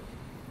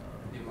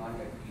demand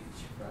at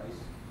each price?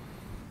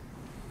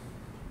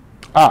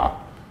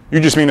 Ah, you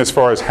just mean as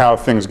far as how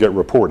things get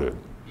reported.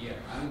 Yeah,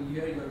 I mean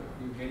here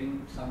you're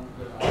getting some of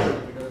the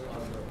bidders or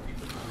the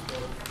people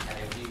who at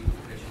every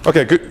iteration.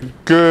 Okay,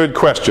 good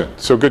question.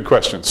 So good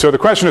question. So the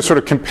question is sort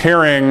of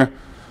comparing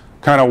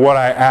kind of what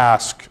I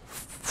ask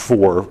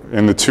for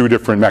in the two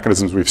different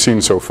mechanisms we've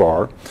seen so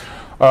far.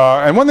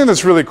 And one thing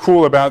that's really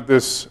cool about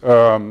this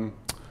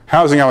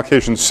housing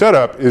allocation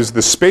setup is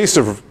the space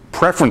of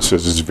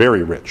preferences is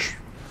very rich,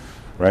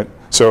 right?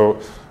 So,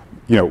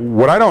 you know,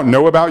 what I don't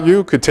know about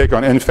you could take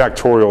on n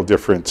factorial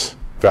different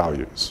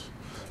values.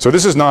 So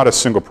this is not a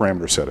single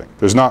parameter setting.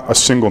 There's not a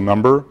single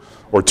number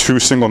or two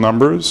single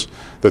numbers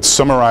that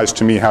summarize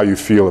to me how you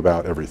feel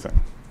about everything.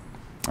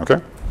 Okay?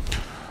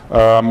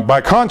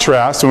 By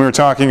contrast, when we were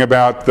talking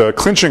about the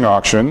clinching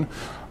auction,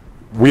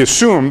 we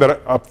assumed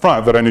that up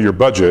front that I knew your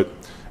budget,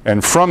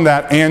 and from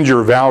that and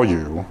your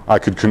value, I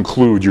could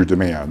conclude your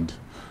demand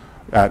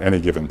at any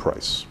given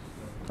price.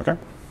 Okay?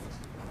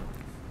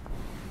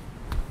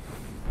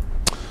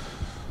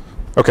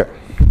 Okay.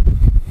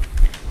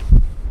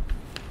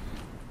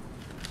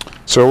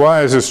 So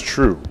why is this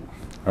true?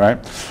 All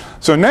right.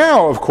 So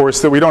now, of course,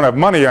 that we don't have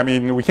money, I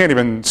mean, we can't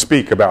even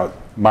speak about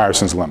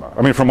Meyerson's lemma.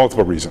 I mean, for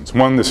multiple reasons.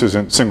 One, this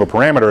isn't single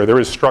parameter. There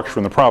is structure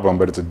in the problem,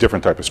 but it's a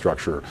different type of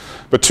structure.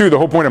 But two, the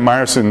whole point of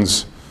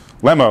Meyerson's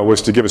lemma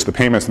was to give us the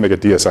payments to make it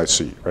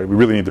DSIC. Right? We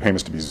really need the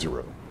payments to be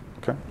 0.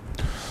 Okay.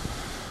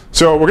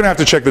 So we're going to have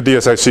to check the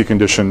DSIC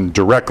condition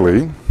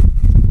directly.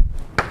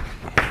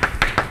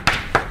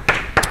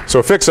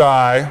 So fix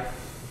I,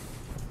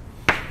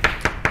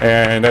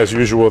 and as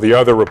usual, the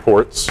other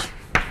reports.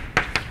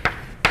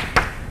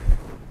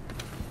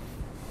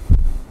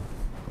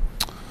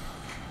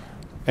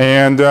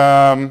 And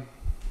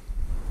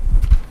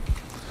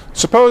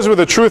suppose with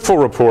a truthful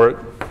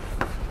report,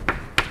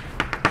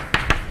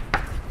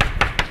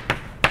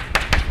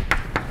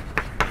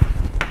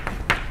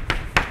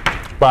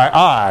 by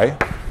I.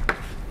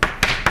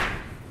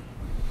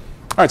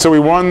 All right, so we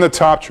run the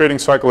top trading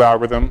cycle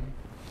algorithm.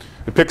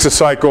 It picks a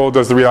cycle,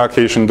 does the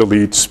reallocation,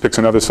 deletes, picks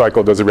another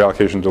cycle, does the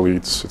reallocation,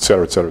 deletes, et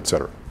cetera, et cetera, et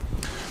cetera.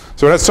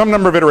 So it has some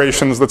number of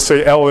iterations, let's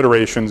say L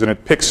iterations, and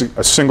it picks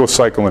a single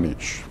cycle in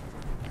each.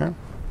 Okay?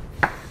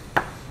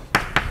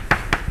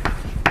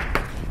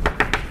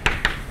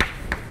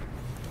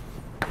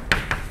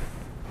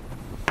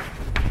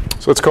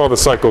 So let's call the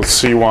cycles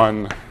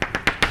C1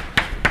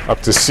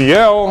 up to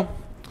CL.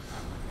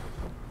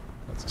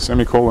 That's a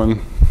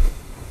semicolon.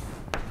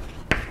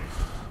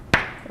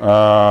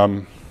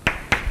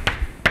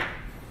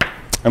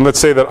 And let's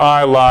say that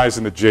I lies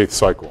in the jth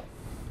cycle.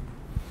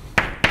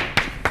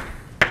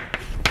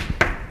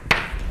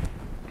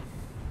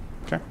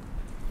 Okay?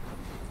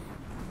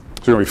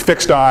 So we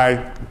fixed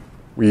I.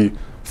 We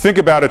think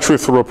about a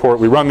truthful report.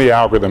 We run the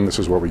algorithm. This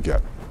is what we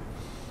get.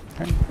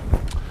 Okay?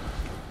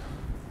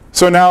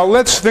 So now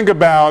let's think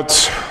about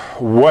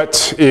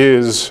what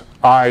is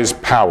I's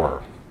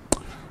power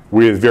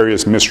with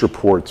various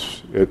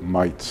misreports it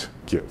might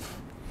give.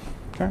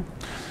 Okay?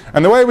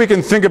 And the way we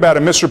can think about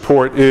a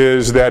misreport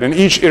is that in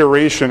each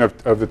iteration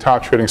of the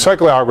top trading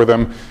cycle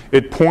algorithm,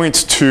 it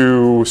points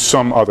to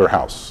some other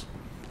house.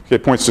 Okay,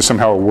 it points to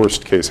somehow a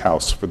worst case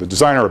house for the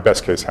designer or a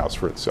best case house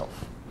for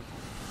itself.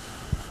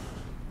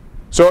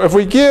 So if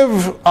we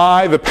give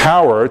I the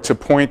power to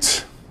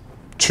point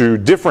to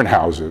different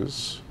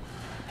houses,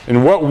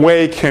 in what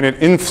way can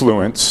it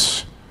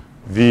influence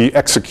the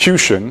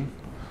execution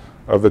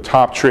of the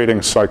top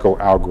trading cycle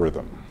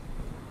algorithm?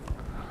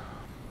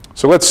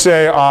 So let's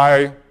say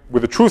I,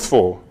 with a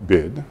truthful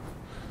bid,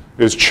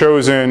 is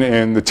chosen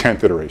in the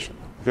 10th iteration.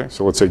 Okay?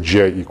 So let's say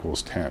j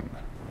equals 10.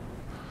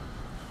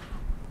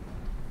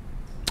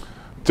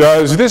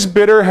 Does this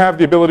bidder have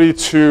the ability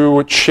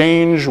to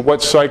change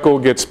what cycle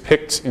gets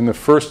picked in the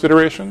first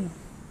iteration?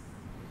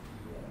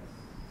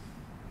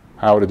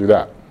 How would it do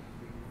that?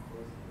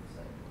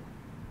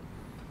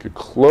 Could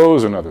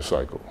close another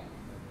cycle.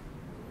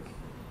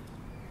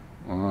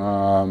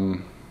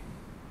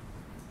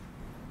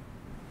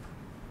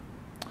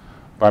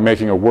 By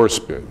making a worse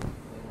bid.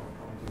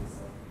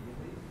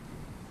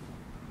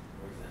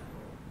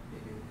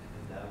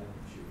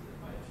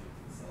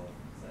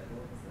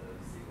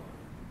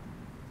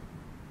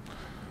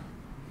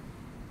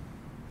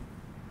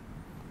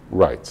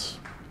 Right.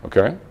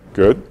 Okay.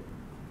 Good.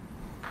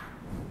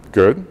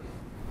 Good.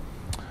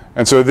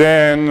 And so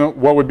then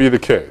what would be the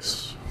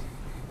case?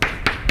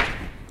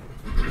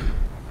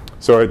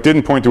 So it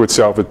didn't point to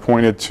itself. It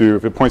pointed to,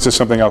 if it points to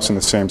something else in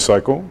the same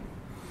cycle,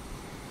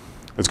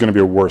 it's going to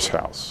be a worse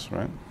house,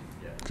 right?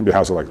 Yeah. It's going to be a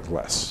house like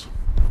less.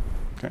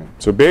 Okay.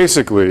 So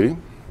basically,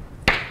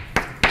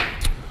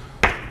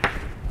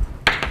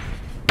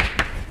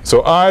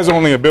 so I's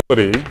only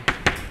ability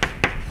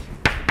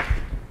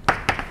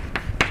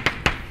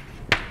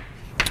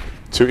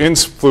to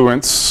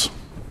influence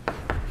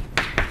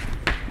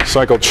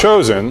cycle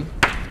chosen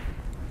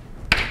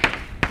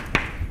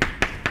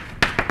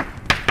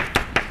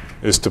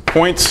is to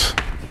point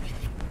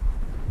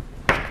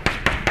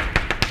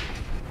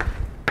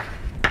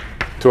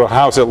to a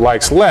house it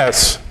likes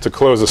less to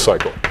close a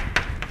cycle.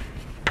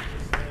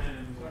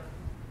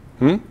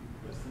 Hmm?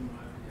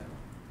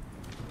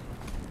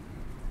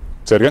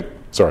 Say it again?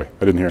 Sorry,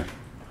 I didn't hear.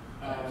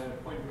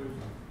 Point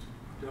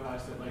to a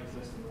house that likes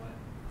less than 1.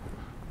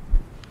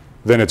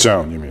 Than its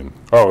own, you mean?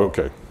 Oh,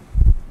 okay.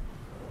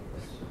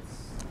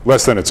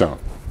 Less than its own.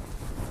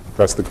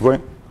 That's the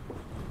complaint?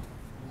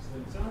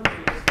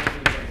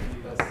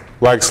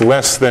 Likes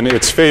less than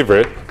its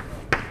favorite.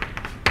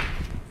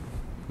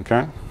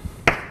 Okay.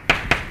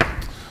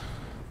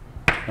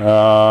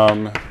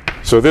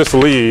 So this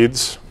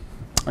leads,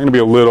 I'm going to be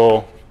a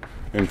little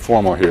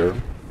informal here.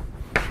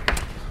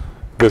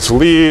 This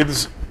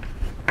leads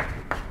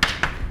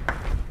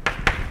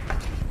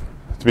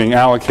to being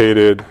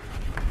allocated.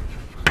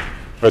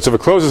 Right, so if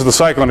it closes the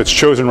cycle and it's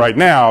chosen right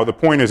now, the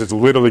point is it's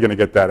literally going to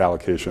get that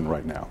allocation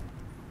right now.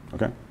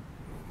 Okay?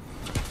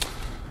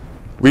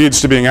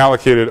 Leads to being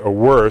allocated a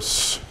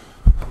worse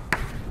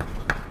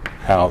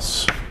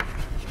house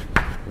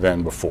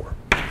than before.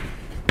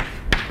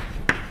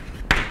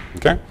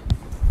 Okay?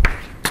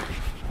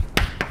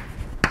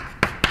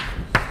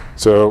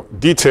 So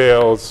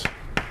details,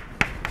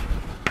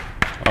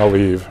 I'll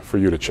leave for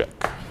you to check.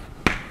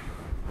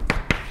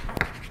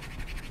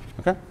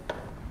 Okay?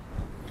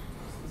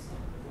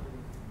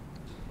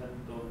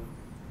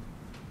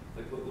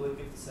 Like, will it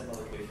give the same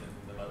allocation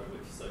no matter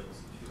which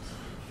cycles you choose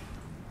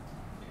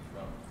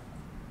from?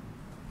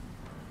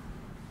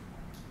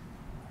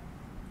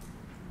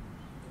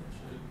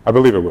 I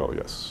believe it will,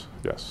 yes.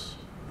 Yes.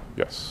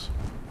 Yes.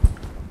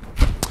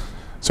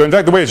 So in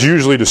fact, the way it's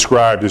usually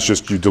described is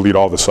just you delete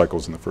all the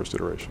cycles in the first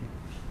iteration.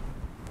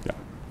 Yeah.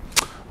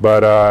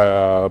 But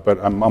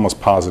I'm almost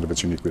positive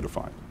it's uniquely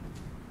defined.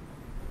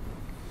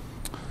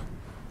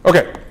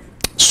 OK.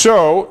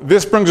 So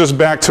this brings us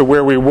back to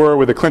where we were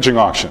with the clinching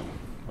auction.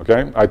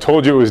 Okay? I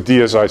told you it was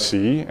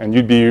DSIC, and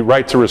you'd be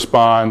right to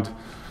respond,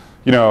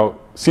 you know,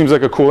 seems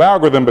like a cool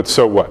algorithm, but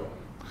so what?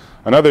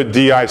 Another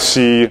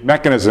DIC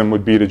mechanism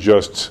would be to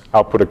just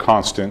output a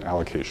constant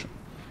allocation.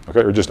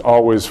 Okay? Or just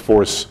always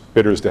force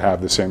bidders to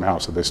have the same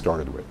house that they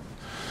started with.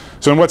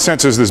 So in what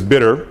sense is this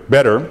better?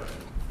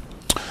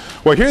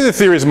 Well, here the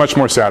theory is much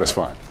more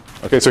satisfying.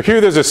 Okay? So here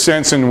there's a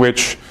sense in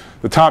which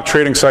the top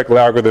trading cycle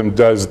algorithm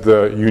does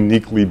the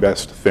uniquely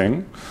best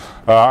thing.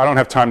 I don't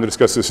have time to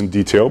discuss this in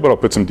detail, but I'll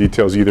put some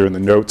details either in the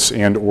notes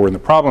and or in the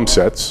problem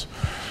sets.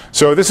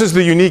 So this is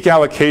the unique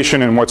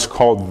allocation in what's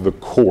called the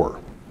core.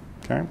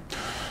 Okay?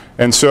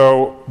 And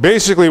so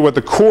basically what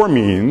the core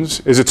means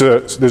is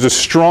there's a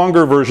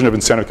stronger version of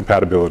incentive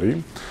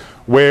compatibility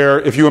where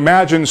if you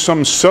imagine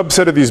some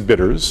subset of these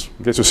bidders,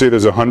 okay, so say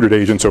there's 100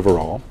 agents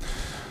overall,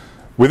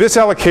 with this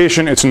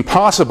allocation it's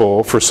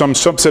impossible for some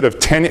subset of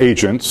 10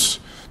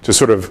 agents to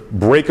sort of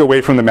break away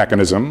from the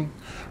mechanism,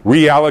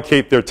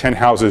 reallocate their 10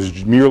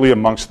 houses merely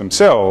amongst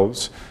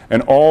themselves,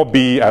 and all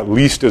be at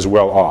least as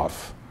well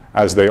off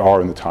as they are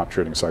in the top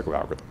trading cycle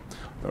algorithm.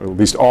 Or at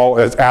least all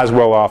as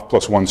well off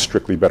plus one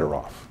strictly better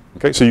off.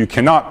 Okay, so you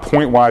cannot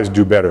point-wise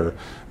do better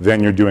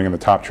than you're doing in the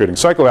top trading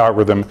cycle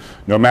algorithm,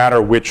 no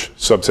matter which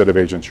subset of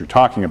agents you're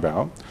talking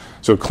about.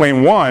 So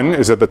claim one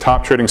is that the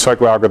top trading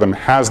cycle algorithm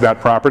has that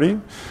property.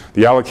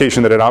 The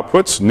allocation that it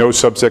outputs, no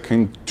subset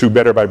can do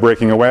better by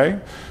breaking away.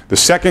 The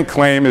second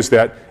claim is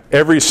that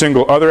every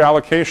single other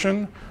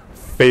allocation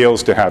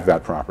fails to have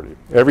that property.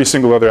 Every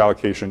single other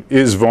allocation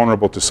is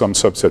vulnerable to some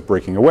subset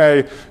breaking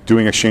away,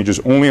 doing exchanges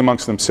only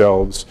amongst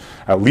themselves.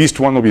 At least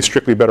one will be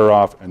strictly better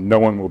off, and no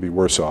one will be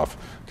worse off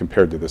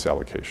compared to this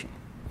allocation.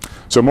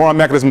 So more on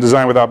mechanism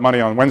design without money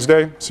on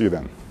Wednesday. See you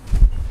then.